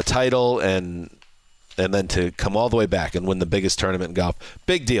a title and then to come all the way back and win the biggest tournament in golf,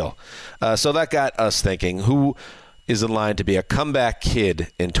 big deal. So that got us thinking, who is in line to be a comeback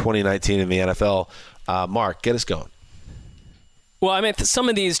kid in 2019 in the NFL? Mark, get us going. Well, I mean, some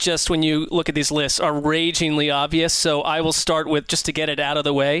of these, just when you look at these lists, are ragingly obvious. So I will start with, just to get it out of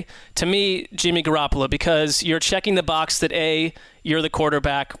the way, to me, Jimmy Garoppolo, because you're checking the box that, A, you're the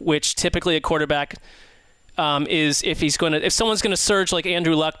quarterback, which typically a quarterback is, if someone's going to surge like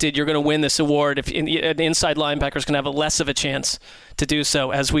Andrew Luck did, you're going to win this award. If an inside linebacker is going to have a less of a chance to do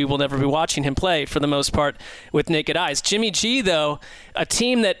so, as we will never be watching him play for the most part with naked eyes. Jimmy G, though, a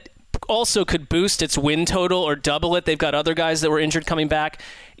team that also could boost its win total or double it. They've got other guys that were injured coming back.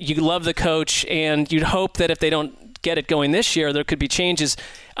 You love the coach, and you'd hope that if they don't get it going this year, there could be changes.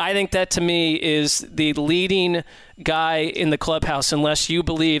 I think that, to me, is the leading guy in the clubhouse, unless you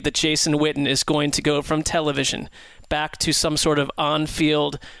believe that Jason Witten is going to go from television back to some sort of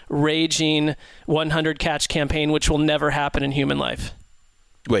on-field, raging 100-catch campaign, which will never happen in human life.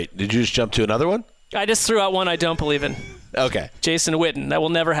 Wait, did you just jump to another one? I just threw out one I don't believe in. Okay. Jason Witten. That will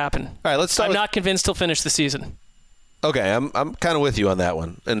never happen. All right, let's start. I'm not convinced he'll finish the season. Okay, I'm kind of with you on that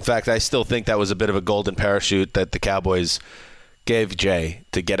one. In fact, I still think that was a bit of a golden parachute that the Cowboys gave Jay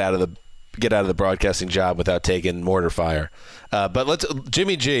to get out of the broadcasting job without taking mortar fire. But let's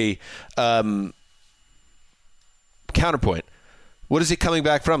Jimmy G. Counterpoint. What is he coming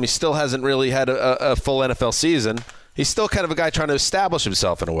back from? He still hasn't really had a full NFL season. He's still kind of a guy trying to establish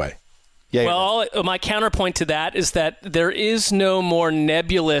himself in a way. Yeah. Well, my counterpoint to that is that there is no more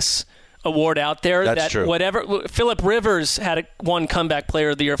nebulous award out there. That's true. Whatever. Phillip Rivers had one comeback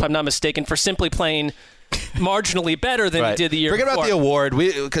player of the year, if I'm not mistaken, for simply playing marginally better than he did the year before. Forget about the award,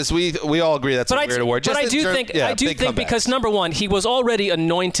 because we all agree that's a weird award. But I do think because, number one, he was already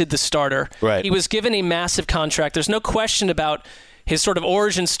anointed the starter. Right. He was given a massive contract. There's no question about his sort of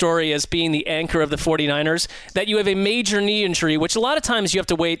origin story as being the anchor of the 49ers, that you have a major knee injury, which a lot of times you have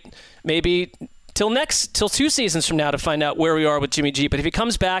to wait maybe till 2 seasons from now to find out where we are with Jimmy G. But if he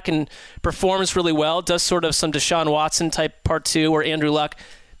comes back and performs really well, does sort of some Deshaun Watson type part 2 or Andrew Luck,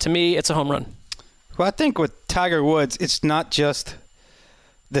 to me, it's a home run. Well, I think with Tiger Woods, it's not just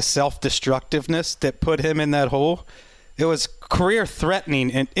the self-destructiveness that put him in that hole. It was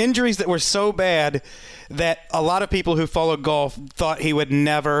career-threatening and injuries that were so bad that a lot of people who follow golf thought he would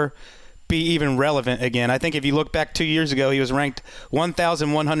never be even relevant again. I think if you look back 2 years ago, he was ranked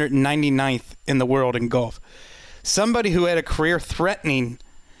 1,199th in the world in golf. Somebody who had a career-threatening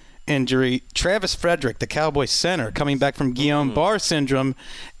injury, Travis Frederick, the Cowboys center, coming back from Guillain-Barré syndrome.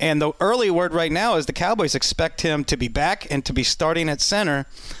 And the early word right now is the Cowboys expect him to be back and to be starting at center,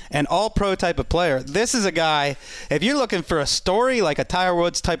 an all-pro type of player. This is a guy, if you're looking for a story, like a Tiger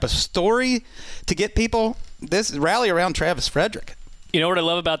Woods type of story to get people, rally around Travis Frederick. You know what I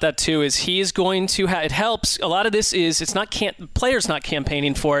love about that, too, is he is going to it helps. A lot of this is, it's not players not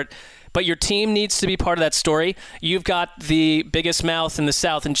campaigning for it, but your team needs to be part of that story. You've got the biggest mouth in the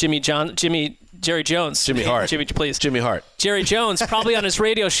South, and Jerry Jones. Jimmy Hart. Jimmy Hart. Jerry Jones, probably on his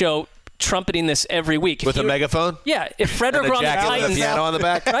radio show, trumpeting this every week. With a megaphone? Yeah. If Frederick were on the Titans. With a piano on the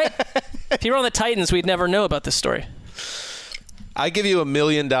back? Right? If he were on the Titans, we'd never know about this story. I give you $1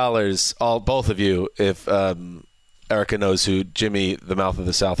 million, both of you, if Erica knows who Jimmy, the Mouth of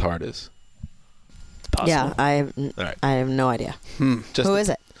the South Hart is. possible. Yeah, I right. have no idea. Who is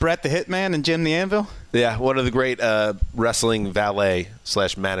it? Brett the Hitman and Jim the Anvil? Yeah, one of the great wrestling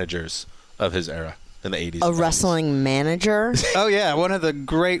valet/managers of his era in the 80s. A wrestling manager? Oh, yeah, one of the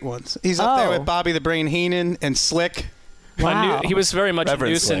great ones. He's up there with Bobby the Brain Heenan and Slick. Wow. He was very much Reverend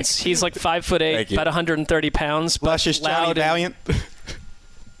a nuisance. Slick. He's like 5'8", about 130 pounds. But Luscious Johnny loud Valiant.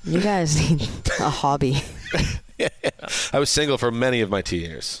 You guys need a hobby. I was single for many of my teen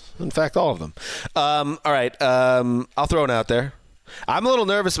years. In fact, all of them. All right, I'll throw it out there. I'm a little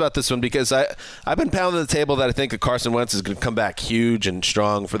nervous about this one because I've been pounding the table that I think that Carson Wentz is going to come back huge and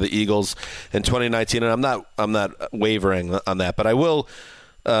strong for the Eagles in 2019, and I'm not wavering on that. But I will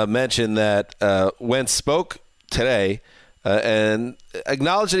mention that Wentz spoke today and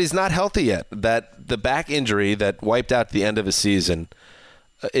acknowledged that he's not healthy yet, that the back injury that wiped out the end of his season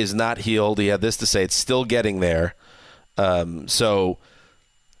is not healed. He had this to say: it's still getting there. So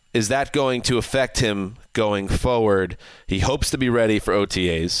is that going to affect him going forward? He hopes to be ready for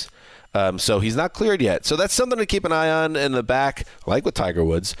OTAs. So he's not cleared yet. So that's something to keep an eye on in the back, like with Tiger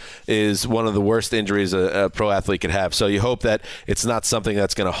Woods, is one of the worst injuries a pro athlete could have. So you hope that it's not something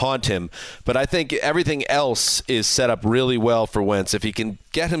that's going to haunt him. But I think everything else is set up really well for Wentz. If he can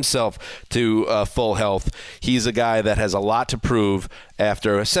get himself to full health, he's a guy that has a lot to prove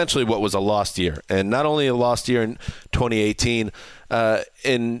after essentially what was a lost year. And not only a lost year in 2018,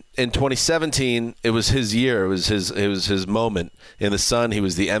 in 2017, it was his year. It was his moment in the sun. He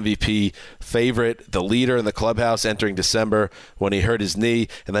was the MVP favorite, the leader in the clubhouse entering December when he hurt his knee,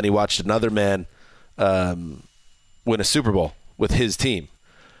 and then he watched another man win a Super Bowl with his team.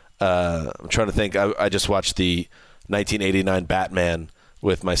 I'm trying to think. I just watched the 1989 Batman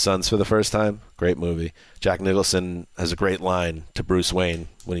with my sons for the first time. Great movie. Jack Nicholson has a great line to Bruce Wayne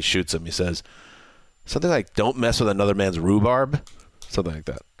when he shoots him. He says something like, "Don't mess with another man's rhurbarb." Something like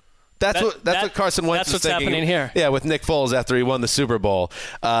that. That's what Carson Wentz is thinking. That's what's happening here. Yeah, with Nick Foles after he won the Super Bowl.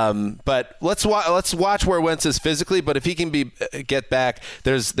 But let's watch where Wentz is physically. But if he can get back,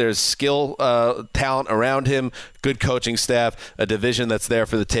 there's skill, talent around him, good coaching staff, a division that's there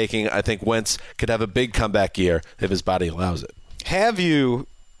for the taking. I think Wentz could have a big comeback year if his body allows it. Have you,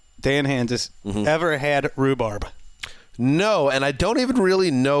 Dan Hansis, ever had rhubarb? No, and I don't even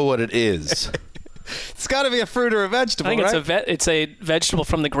really know what it is. It's got to be a fruit or a vegetable, I think right? it's a vegetable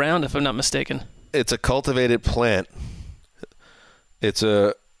from the ground, if I'm not mistaken. It's a cultivated plant. It's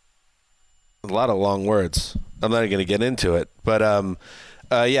a lot of long words. I'm not even going to get into it. But,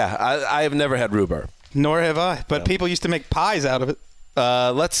 I have never had rhubarb. Nor have I. But people used to make pies out of it.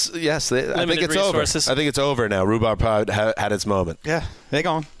 I think it's resources. over. I think it's over now. Rhubarb pie had its moment. Yeah, they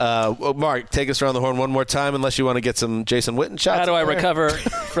gone. Mark, take us around the horn one more time, unless you want to get some Jason Witten shots. How do I recover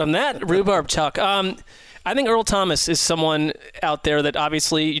from that rhubarb chuck? I think Earl Thomas is someone out there that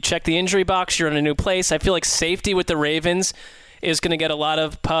obviously you check the injury box, you're in a new place. I feel like safety with the Ravens is going to get a lot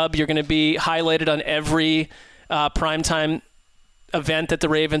of pub. You're going to be highlighted on every primetime event that the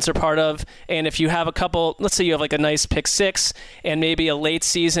Ravens are part of. And if you have a couple, let's say you have like a nice pick six and maybe a late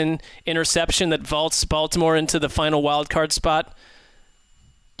season interception that vaults Baltimore into the final wild card spot,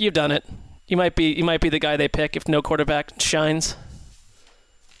 you've done it. You might be the guy they pick if no quarterback shines.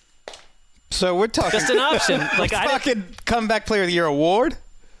 So we're talking just an option. Like talking comeback player of the year award.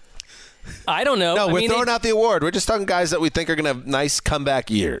 I don't know. No, we're throwing out the award. We're just talking guys that we think are going to have nice comeback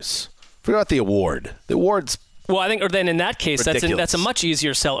years. Forget about the award. The award's well, I think, or then in that case, that's a much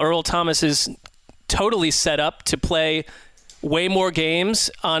easier sell. Earl Thomas is totally set up to play way more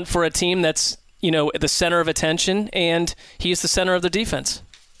games for a team that's the center of attention, and he's the center of the defense.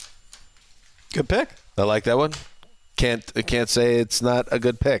 Good pick. I like that one. Can't say it's not a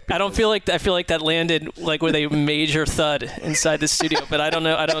good pick. I feel like that landed like with a major thud inside the studio, but I don't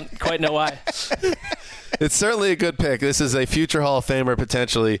know. I don't quite know why. It's certainly a good pick. This is a future Hall of Famer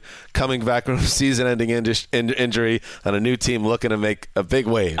potentially coming back from a season-ending injury on a new team looking to make a big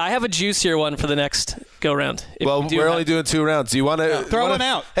wave. I have a juicier one for the next go-round. Well, we're only doing 2 rounds. Do you want to throw one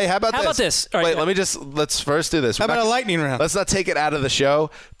out? Hey, how about this? All right, wait, let's first do this. How about a lightning round? Let's not take it out of the show,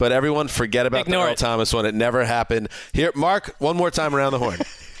 but everyone forget about the Earl Thomas one. It never happened. Here, Mark, one more time around the horn.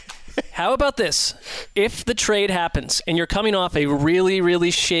 How about this? If the trade happens and you're coming off a really,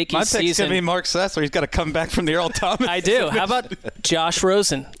 really shaky season. My pick's going to be Mark Sessler. He's got to come back from the Earl Thomas. I do. How about Josh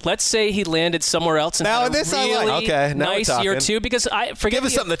Rosen? Let's say he landed somewhere else and had a really nice year too. Because give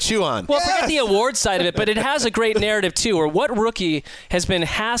us something to chew on. Well, forget the award side of it, but it has a great narrative too. Or what rookie has been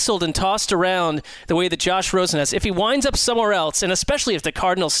hassled and tossed around the way that Josh Rosen has? If he winds up somewhere else, and especially if the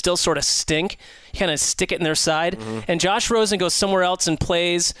Cardinals still sort of stink, you kind of stick it in their side, and Josh Rosen goes somewhere else and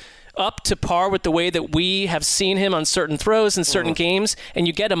plays up to par with the way that we have seen him on certain throws in certain games, and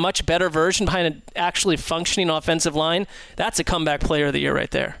you get a much better version behind an actually functioning offensive line, that's a comeback player of the year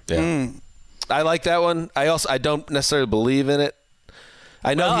right there. Yeah. I like that one. I don't necessarily believe in it.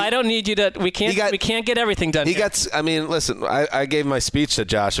 I know. I don't need you to. We can't get everything done. Listen. I gave my speech to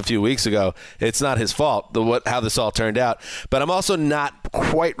Josh a few weeks ago. It's not his fault how this all turned out. But I'm also not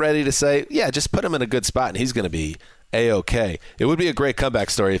quite ready to say, yeah, just put him in a good spot and he's going to be A-okay. It would be a great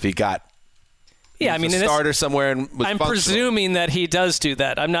comeback story if he got. Yeah, I mean, a starter somewhere. And was I'm functional. presuming that he does do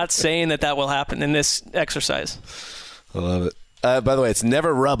that. I'm not saying that will happen in this exercise. I love it. By the way, it's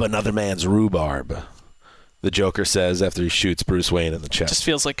never rub another man's rhubarb. The Joker says after he shoots Bruce Wayne in the chest. Just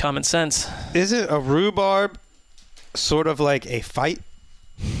feels like common sense. Isn't a rhubarb sort of like a fight?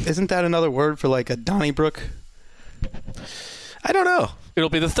 Isn't that another word for like a Donnybrook? I don't know. It'll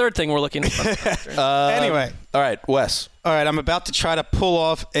be the third thing we're looking at. Anyway. All right, Wes. All right, I'm about to try to pull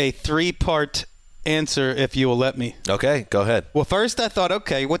off a 3-part answer if you will let me. Okay, go ahead. Well, first I thought,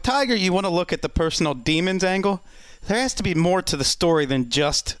 okay, with Tiger, you want to look at the personal demons angle. There has to be more to the story than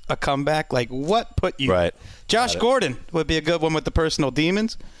just a comeback. Like, what put you? Right. Josh Gordon would be a good one with the personal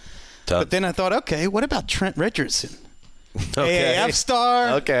demons. Tough. But then I thought, okay, what about Trent Richardson? Okay. AAF star.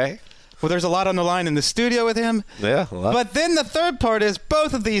 Okay. Well, there's a lot on the line in the studio with him. Yeah, a lot. But then the third part is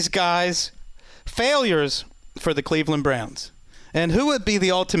both of these guys, failures for the Cleveland Browns. And who would be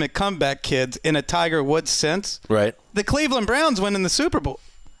the ultimate comeback kids in a Tiger Woods sense? Right. The Cleveland Browns winning the Super Bowl.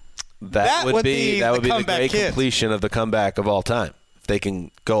 That would be the great completion of the comeback of all time. If they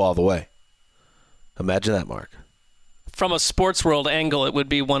can go all the way. Imagine that, Mark. From a sports world angle, it would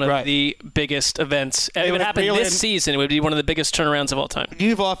be one of the biggest events. If it happened this season, it would be one of the biggest turnarounds of all time.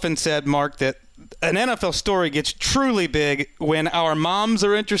 You've often said, Mark, that an NFL story gets truly big when our moms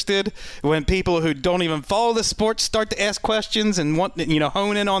are interested, when people who don't even follow the sport start to ask questions and want,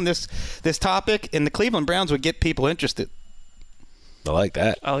 hone in on this topic, and the Cleveland Browns would get people interested. I like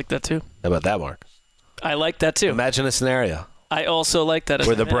that. I like that too. How about that, Mark? I like that too. Imagine a scenario. I also like that.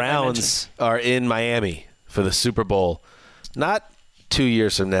 Where the Browns are in Miami for the Super Bowl, not 2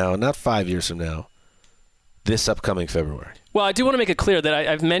 years from now, not 5 years from now, this upcoming February. Well, I do want to make it clear that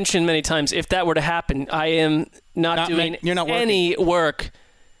I've mentioned many times, if that were to happen, I am not doing any work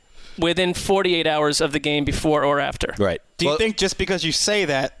within 48 hours of the game before or after. Right. Do you think just because you say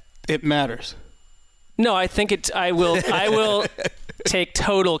that, it matters? No, I think I will take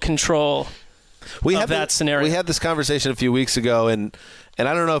total control of that scenario. We had this conversation a few weeks ago, and I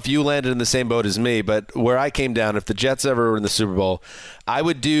don't know if you landed in the same boat as me, but where I came down, if the Jets ever were in the Super Bowl, I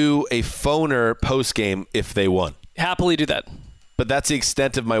would do a phoner post-game if they won. Happily do that. But that's the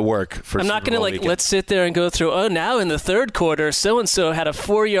extent of my work for I'm not going to let's sit there and go through, now in the third quarter, so-and-so had a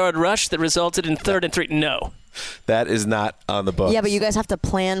 4-yard rush that resulted in 3rd and 3. No. That is not on the books. Yeah, but you guys have to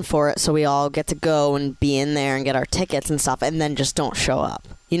plan for it so we all get to go and be in there and get our tickets and stuff, and then just don't show up.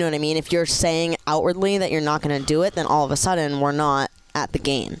 You know what I mean? If you're saying outwardly that you're not going to do it, then all of a sudden we're not at the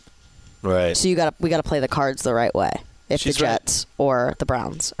game. Right. So we got to play the cards the right way. If the Jets or the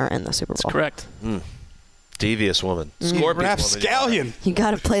Browns are in the Super Bowl. That's correct. Devious woman. Scorpion Rapscallion. You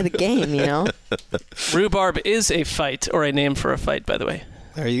got to play the game, Rhubarb is a fight, or a name for a fight, by the way.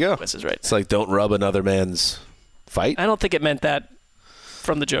 There you go. This is right. It's like don't rub another man's fight. I don't think it meant that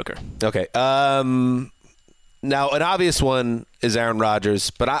from the Joker. Okay. Now, an obvious one is Aaron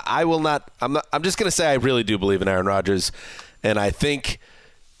Rodgers, but I will not. I'm just going to say I really do believe in Aaron Rodgers, and I think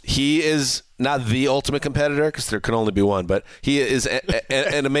he is not the ultimate competitor because there can only be one, but he is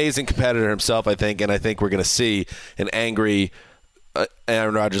an amazing competitor himself, I think, and I think we're going to see an angry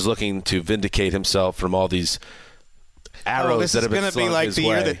Aaron Rodgers looking to vindicate himself from all these arrows that have been slung his way. This is going to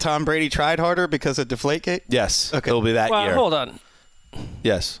be like the year that Tom Brady tried harder because of Deflategate? Yes. Okay. It'll be that year. Hold on.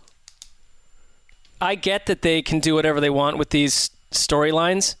 Yes. I get that they can do whatever they want with these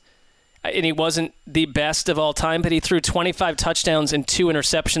storylines, and he wasn't the best of all time, but he threw 25 touchdowns and 2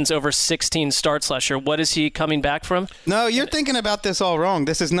 interceptions over 16 starts last year. What is he coming back from? No, you're thinking about this all wrong.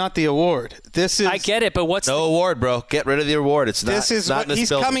 This is not the award. I get it, but what's award, bro? Get rid of the award. It's not. This is not what he's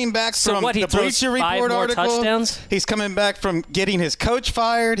coming back from. He the Bleacher Report article. Touchdowns? He's coming back from getting his coach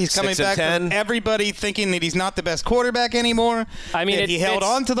fired. He's coming back from everybody thinking that he's not the best quarterback anymore. I mean, he held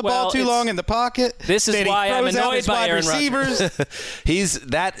on to the ball too long in the pocket. This is why I'm annoyed by Aaron Rodgers.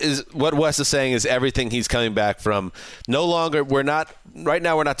 That is what Wes is saying is everything he's coming back from. No longer, right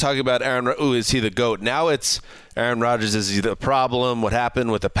now we're not talking about Aaron, is he the GOAT? Now it's Aaron Rodgers, is he the problem? What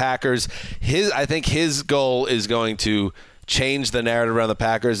happened with the Packers? I think his goal is going to change the narrative around the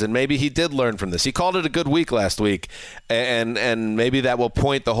Packers, and maybe he did learn from this. He called it a good week last week, and maybe that will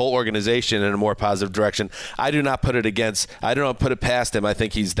point the whole organization in a more positive direction. I do not put it past him. I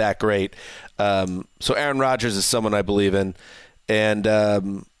think he's that great. So Aaron Rodgers is someone I believe in, and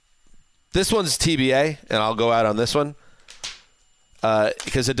this one's TBA, and I'll go out on this one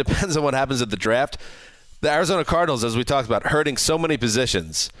because it depends on what happens at the draft. The Arizona Cardinals, as we talked about, hurting so many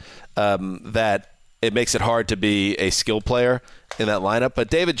positions that it makes it hard to be a skill player in that lineup.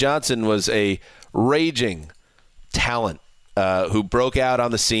 But David Johnson was a raging talent who broke out on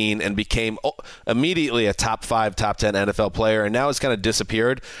the scene and became immediately a top 5, top 10 NFL player, and now has kind of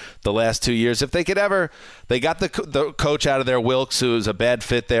disappeared the last 2 years. If they could ever, they got the coach out of there, Wilks, who was a bad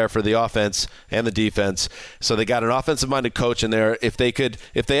fit there for the offense and the defense. So they got an offensive-minded coach in there. If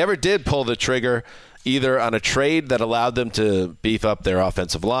they ever did pull the trigger, either on a trade that allowed them to beef up their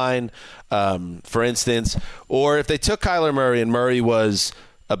offensive line, for instance, or if they took Kyler Murray and Murray was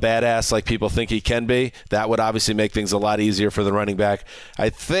a badass like people think he can be, that would obviously make things a lot easier for the running back. I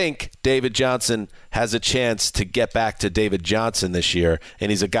think David Johnson has a chance to get back to David Johnson this year, and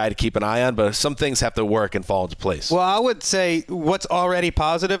he's a guy to keep an eye on, but some things have to work and fall into place. Well, I would say what's already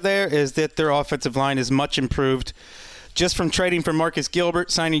positive there is that their offensive line is much improved. Just from trading for Marcus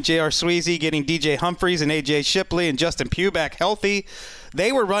Gilbert, signing J.R. Sweezy, getting DJ Humphries and A.J. Shipley and Justin Pugh back healthy,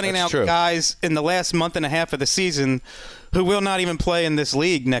 they were running guys in the last month and a half of the season who will not even play in this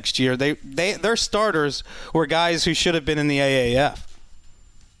league next year. Their starters were guys who should have been in the AAF.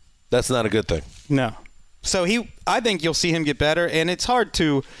 That's not a good thing. No. So I think you'll see him get better, and it's hard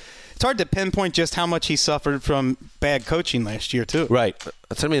to pinpoint just how much he suffered from bad coaching last year too. Right.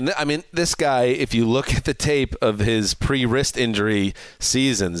 That's what I mean. I mean, this guy, if you look at the tape of his pre-wrist injury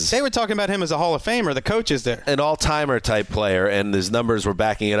seasons, they were talking about him as a Hall of Famer. The coach is there, an all-timer type player, and his numbers were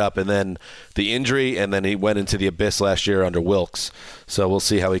backing it up. And then the injury, and then he went into the abyss last year under Wilks. So we'll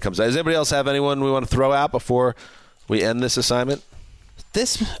see how he comes out. Does anybody else have anyone we want to throw out before we end this assignment?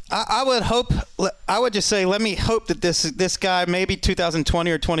 I would just say, let me hope that this guy, maybe 2020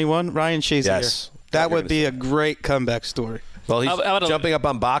 or 21, Ryan Shazier. Yes. That would be a great comeback story. Well, he's jumping up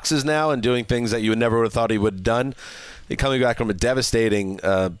on boxes now and doing things that you never would have thought he would have done. Coming back from a devastating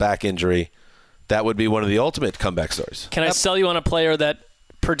back injury, that would be one of the ultimate comeback stories. Can I sell you on a player that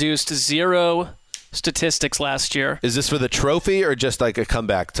produced 0 statistics last year? Is this for the trophy or just like a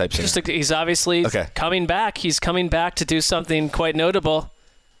comeback type thing? He's obviously coming back. He's coming back to do something quite notable.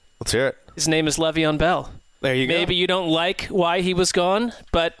 Let's hear it. His name is Le'Veon Bell. There you go. Maybe you don't like why he was gone,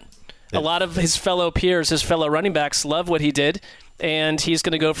 but a lot of his fellow peers, his fellow running backs, love what he did, and he's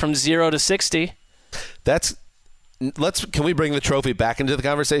going to go from 0 to 60. Can we bring the trophy back into the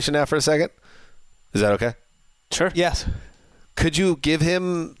conversation now for a second? Is that okay? Sure. Yes. Could you give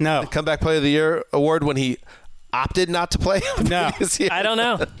him the Comeback Player of the Year award when he opted not to play? No. I don't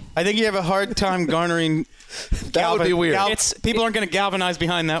know. I think you have a hard time garnering. That would be weird. People aren't going to galvanize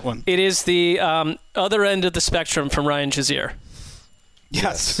behind that one. It is the other end of the spectrum from Ryan Shazier.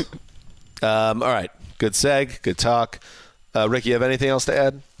 Yes. All right. Good seg. Good talk. Ricky, you have anything else to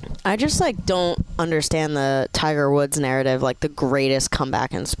add? I just don't understand the Tiger Woods narrative, the greatest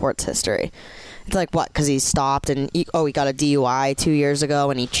comeback in sports history. It's what? Because he stopped and he got a DUI 2 years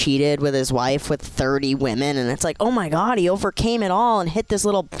ago and he cheated with his wife with 30 women, and it's oh my God, he overcame it all and hit this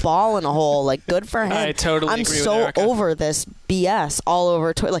little ball in a hole. Good for him. I totally agree with Erica. I'm so over this BS all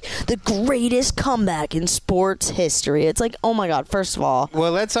over Twitter. The greatest comeback in sports history. It's oh my God. First of all,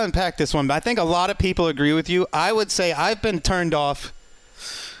 well, let's unpack this one. I think a lot of people agree with you. I would say I've been turned off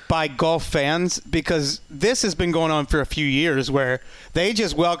by golf fans because this has been going on for a few years where they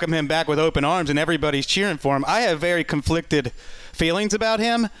just welcome him back with open arms and everybody's cheering for him. I have very conflicted feelings about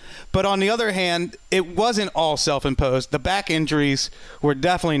him, but on the other hand, it wasn't all self-imposed. The back injuries were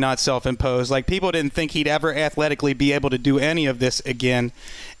definitely not self-imposed. People didn't think he'd ever athletically be able to do any of this again.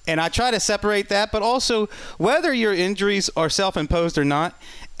 And I try to separate that, but also whether your injuries are self-imposed or not,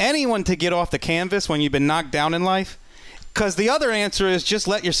 anyone to get off the canvas when you've been knocked down in life. Because the other answer is just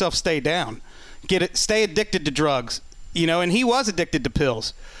let yourself stay down. Stay addicted to drugs. And he was addicted to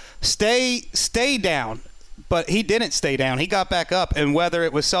pills. Stay down. But he didn't stay down. He got back up. And whether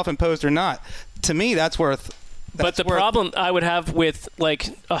it was self-imposed or not, to me, that's worth. But the problem I would have with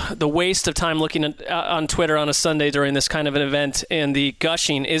the waste of time looking on Twitter on a Sunday during this kind of an event and the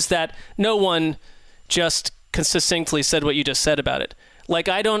gushing is that no one just succinctly said what you just said about it. Like,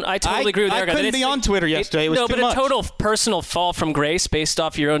 I totally agree with Erica. I couldn't be on Twitter yesterday. It was too much. A total personal fall from grace based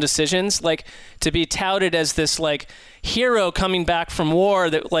off your own decisions. Like, to be touted as this, like, hero coming back from war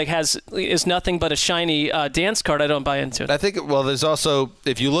that, like, is nothing but a shiny dance card, I don't buy into it. I think, well, there's also,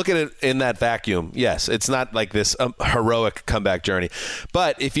 if you look at it in that vacuum, yes, it's not like this heroic comeback journey.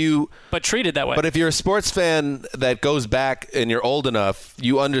 But treated that way. But if you're a sports fan that goes back and you're old enough,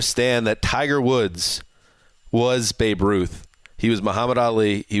 you understand that Tiger Woods was Babe Ruth. He was Muhammad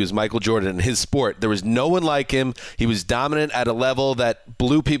Ali. He was Michael Jordan in his sport. There was no one like him. He was dominant at a level that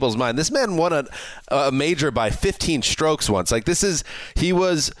blew people's mind. This man won a major by 15 strokes once. Like, he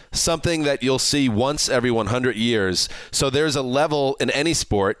was something that you'll see once every 100 years. So there's a level in any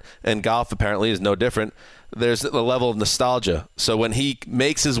sport, and golf apparently is no different. There's a level of nostalgia. So when he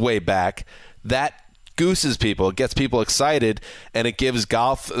makes his way back, that gooses people. It gets people excited, and it gives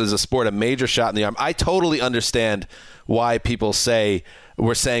golf as a sport a major shot in the arm. I totally understand why people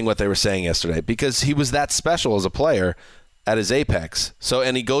were saying what they were saying yesterday, because he was that special as a player at his apex. So,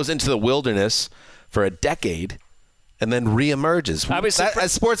 and he goes into the wilderness for a decade and then reemerges.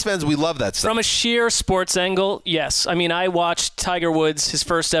 As sports fans, we love that stuff. From a sheer sports angle, yes. I mean, I watched Tiger Woods, his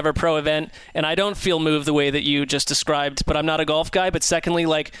first ever pro event, and I don't feel moved the way that you just described, but I'm not a golf guy. But secondly,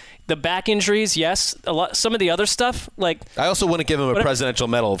 like, the back injuries, yes. Some of the other stuff, like... I also wouldn't give him a Presidential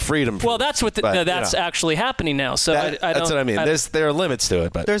Medal of Freedom. Well, that's actually happening now. So that's what I mean. There are limits to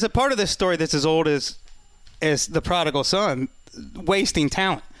it. But there's a part of this story that's as old as the prodigal son, wasting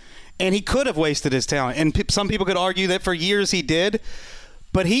talent. And he could have wasted his talent. And some people could argue that for years he did.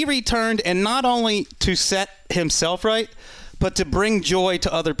 But he returned, and not only to set himself right, but to bring joy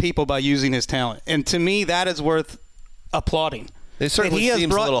to other people by using his talent. And to me, that is worth applauding. It certainly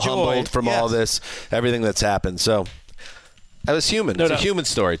seems a little humbled from all this, everything that's happened. So that was human. It's a human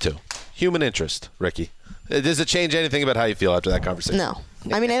story, too. Human interest, Ricky. Does it change anything about how you feel after that conversation? No.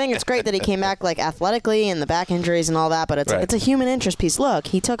 I mean, I think it's great that he came back, like, athletically and the back injuries and all that, but it's a human interest piece. Look,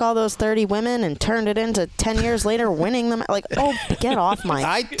 he took all those 30 women and turned it into 10 years later winning them. Like, get off, Mike.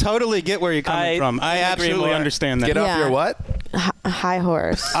 I totally get where you're coming from. I absolutely understand that. Get off your what? High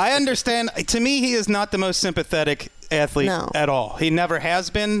horse. I understand. To me, he is not the most sympathetic athlete at all. He never has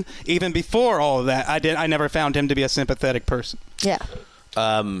been, even before all of that. I never found him to be a sympathetic person. Yeah.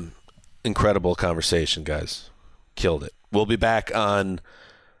 Incredible conversation, guys. Killed it. We'll be back on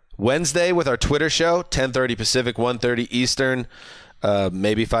Wednesday with our Twitter show, 10:30 Pacific, 1:30 Eastern,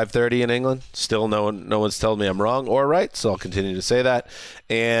 maybe 5:30 in England. Still, no one's telling me I'm wrong or right, so I'll continue to say that.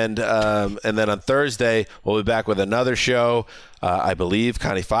 And then on Thursday, we'll be back with another show. I believe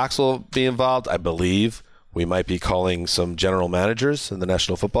Connie Fox will be involved. I believe we might be calling some general managers in the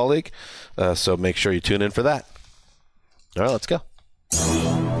National Football League. So make sure you tune in for that. All right, let's go.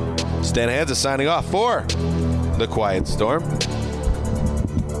 Stan Hansa signing off for The Quiet Storm,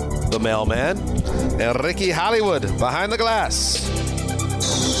 The Mailman, and Ricky Hollywood behind the glass.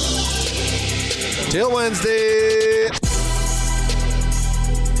 Till Wednesday.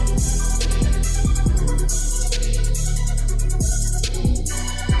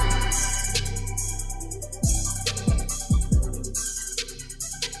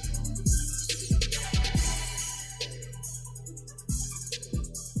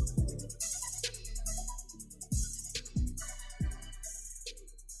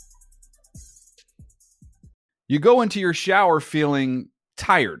 You go into your shower feeling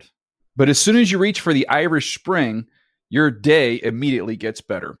tired, but as soon as you reach for the Irish Spring, your day immediately gets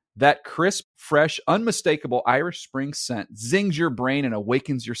better. That crisp, fresh, unmistakable Irish Spring scent zings your brain and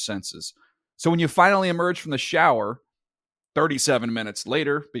awakens your senses. So when you finally emerge from the shower, 37 minutes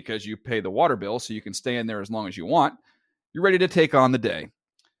later, because you pay the water bill so you can stay in there as long as you want, you're ready to take on the day.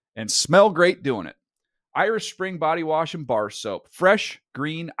 And smell great doing it. Irish Spring Body Wash and Bar Soap. Fresh,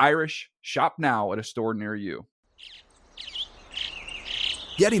 green, Irish. Shop now at a store near you.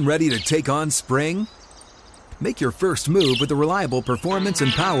 Getting ready to take on spring? Make your first move with the reliable performance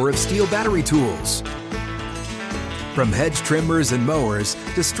and power of Steel battery tools. From hedge trimmers and mowers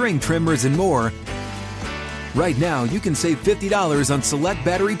to string trimmers and more, right now you can save $50 on select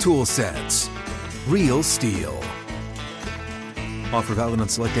battery tool sets. Real Steel. Offer valid on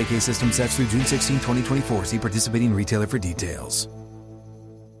select AK system sets through June 16, 2024. See participating retailer for details.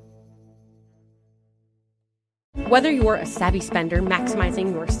 Whether you're a savvy spender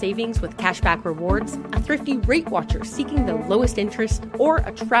maximizing your savings with cashback rewards, a thrifty rate watcher seeking the lowest interest, or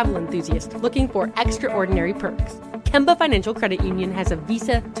a travel enthusiast looking for extraordinary perks, Kemba Financial Credit Union has a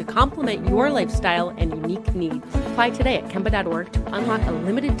visa to complement your lifestyle and unique needs. Apply today at Kemba.org to unlock a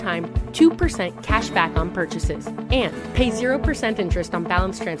limited time 2% cash back on purchases and pay 0% interest on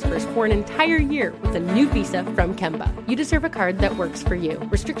balance transfers for an entire year with a new visa from Kemba. You deserve a card that works for you.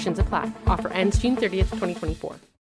 Restrictions apply. Offer ends June 30th, 2024.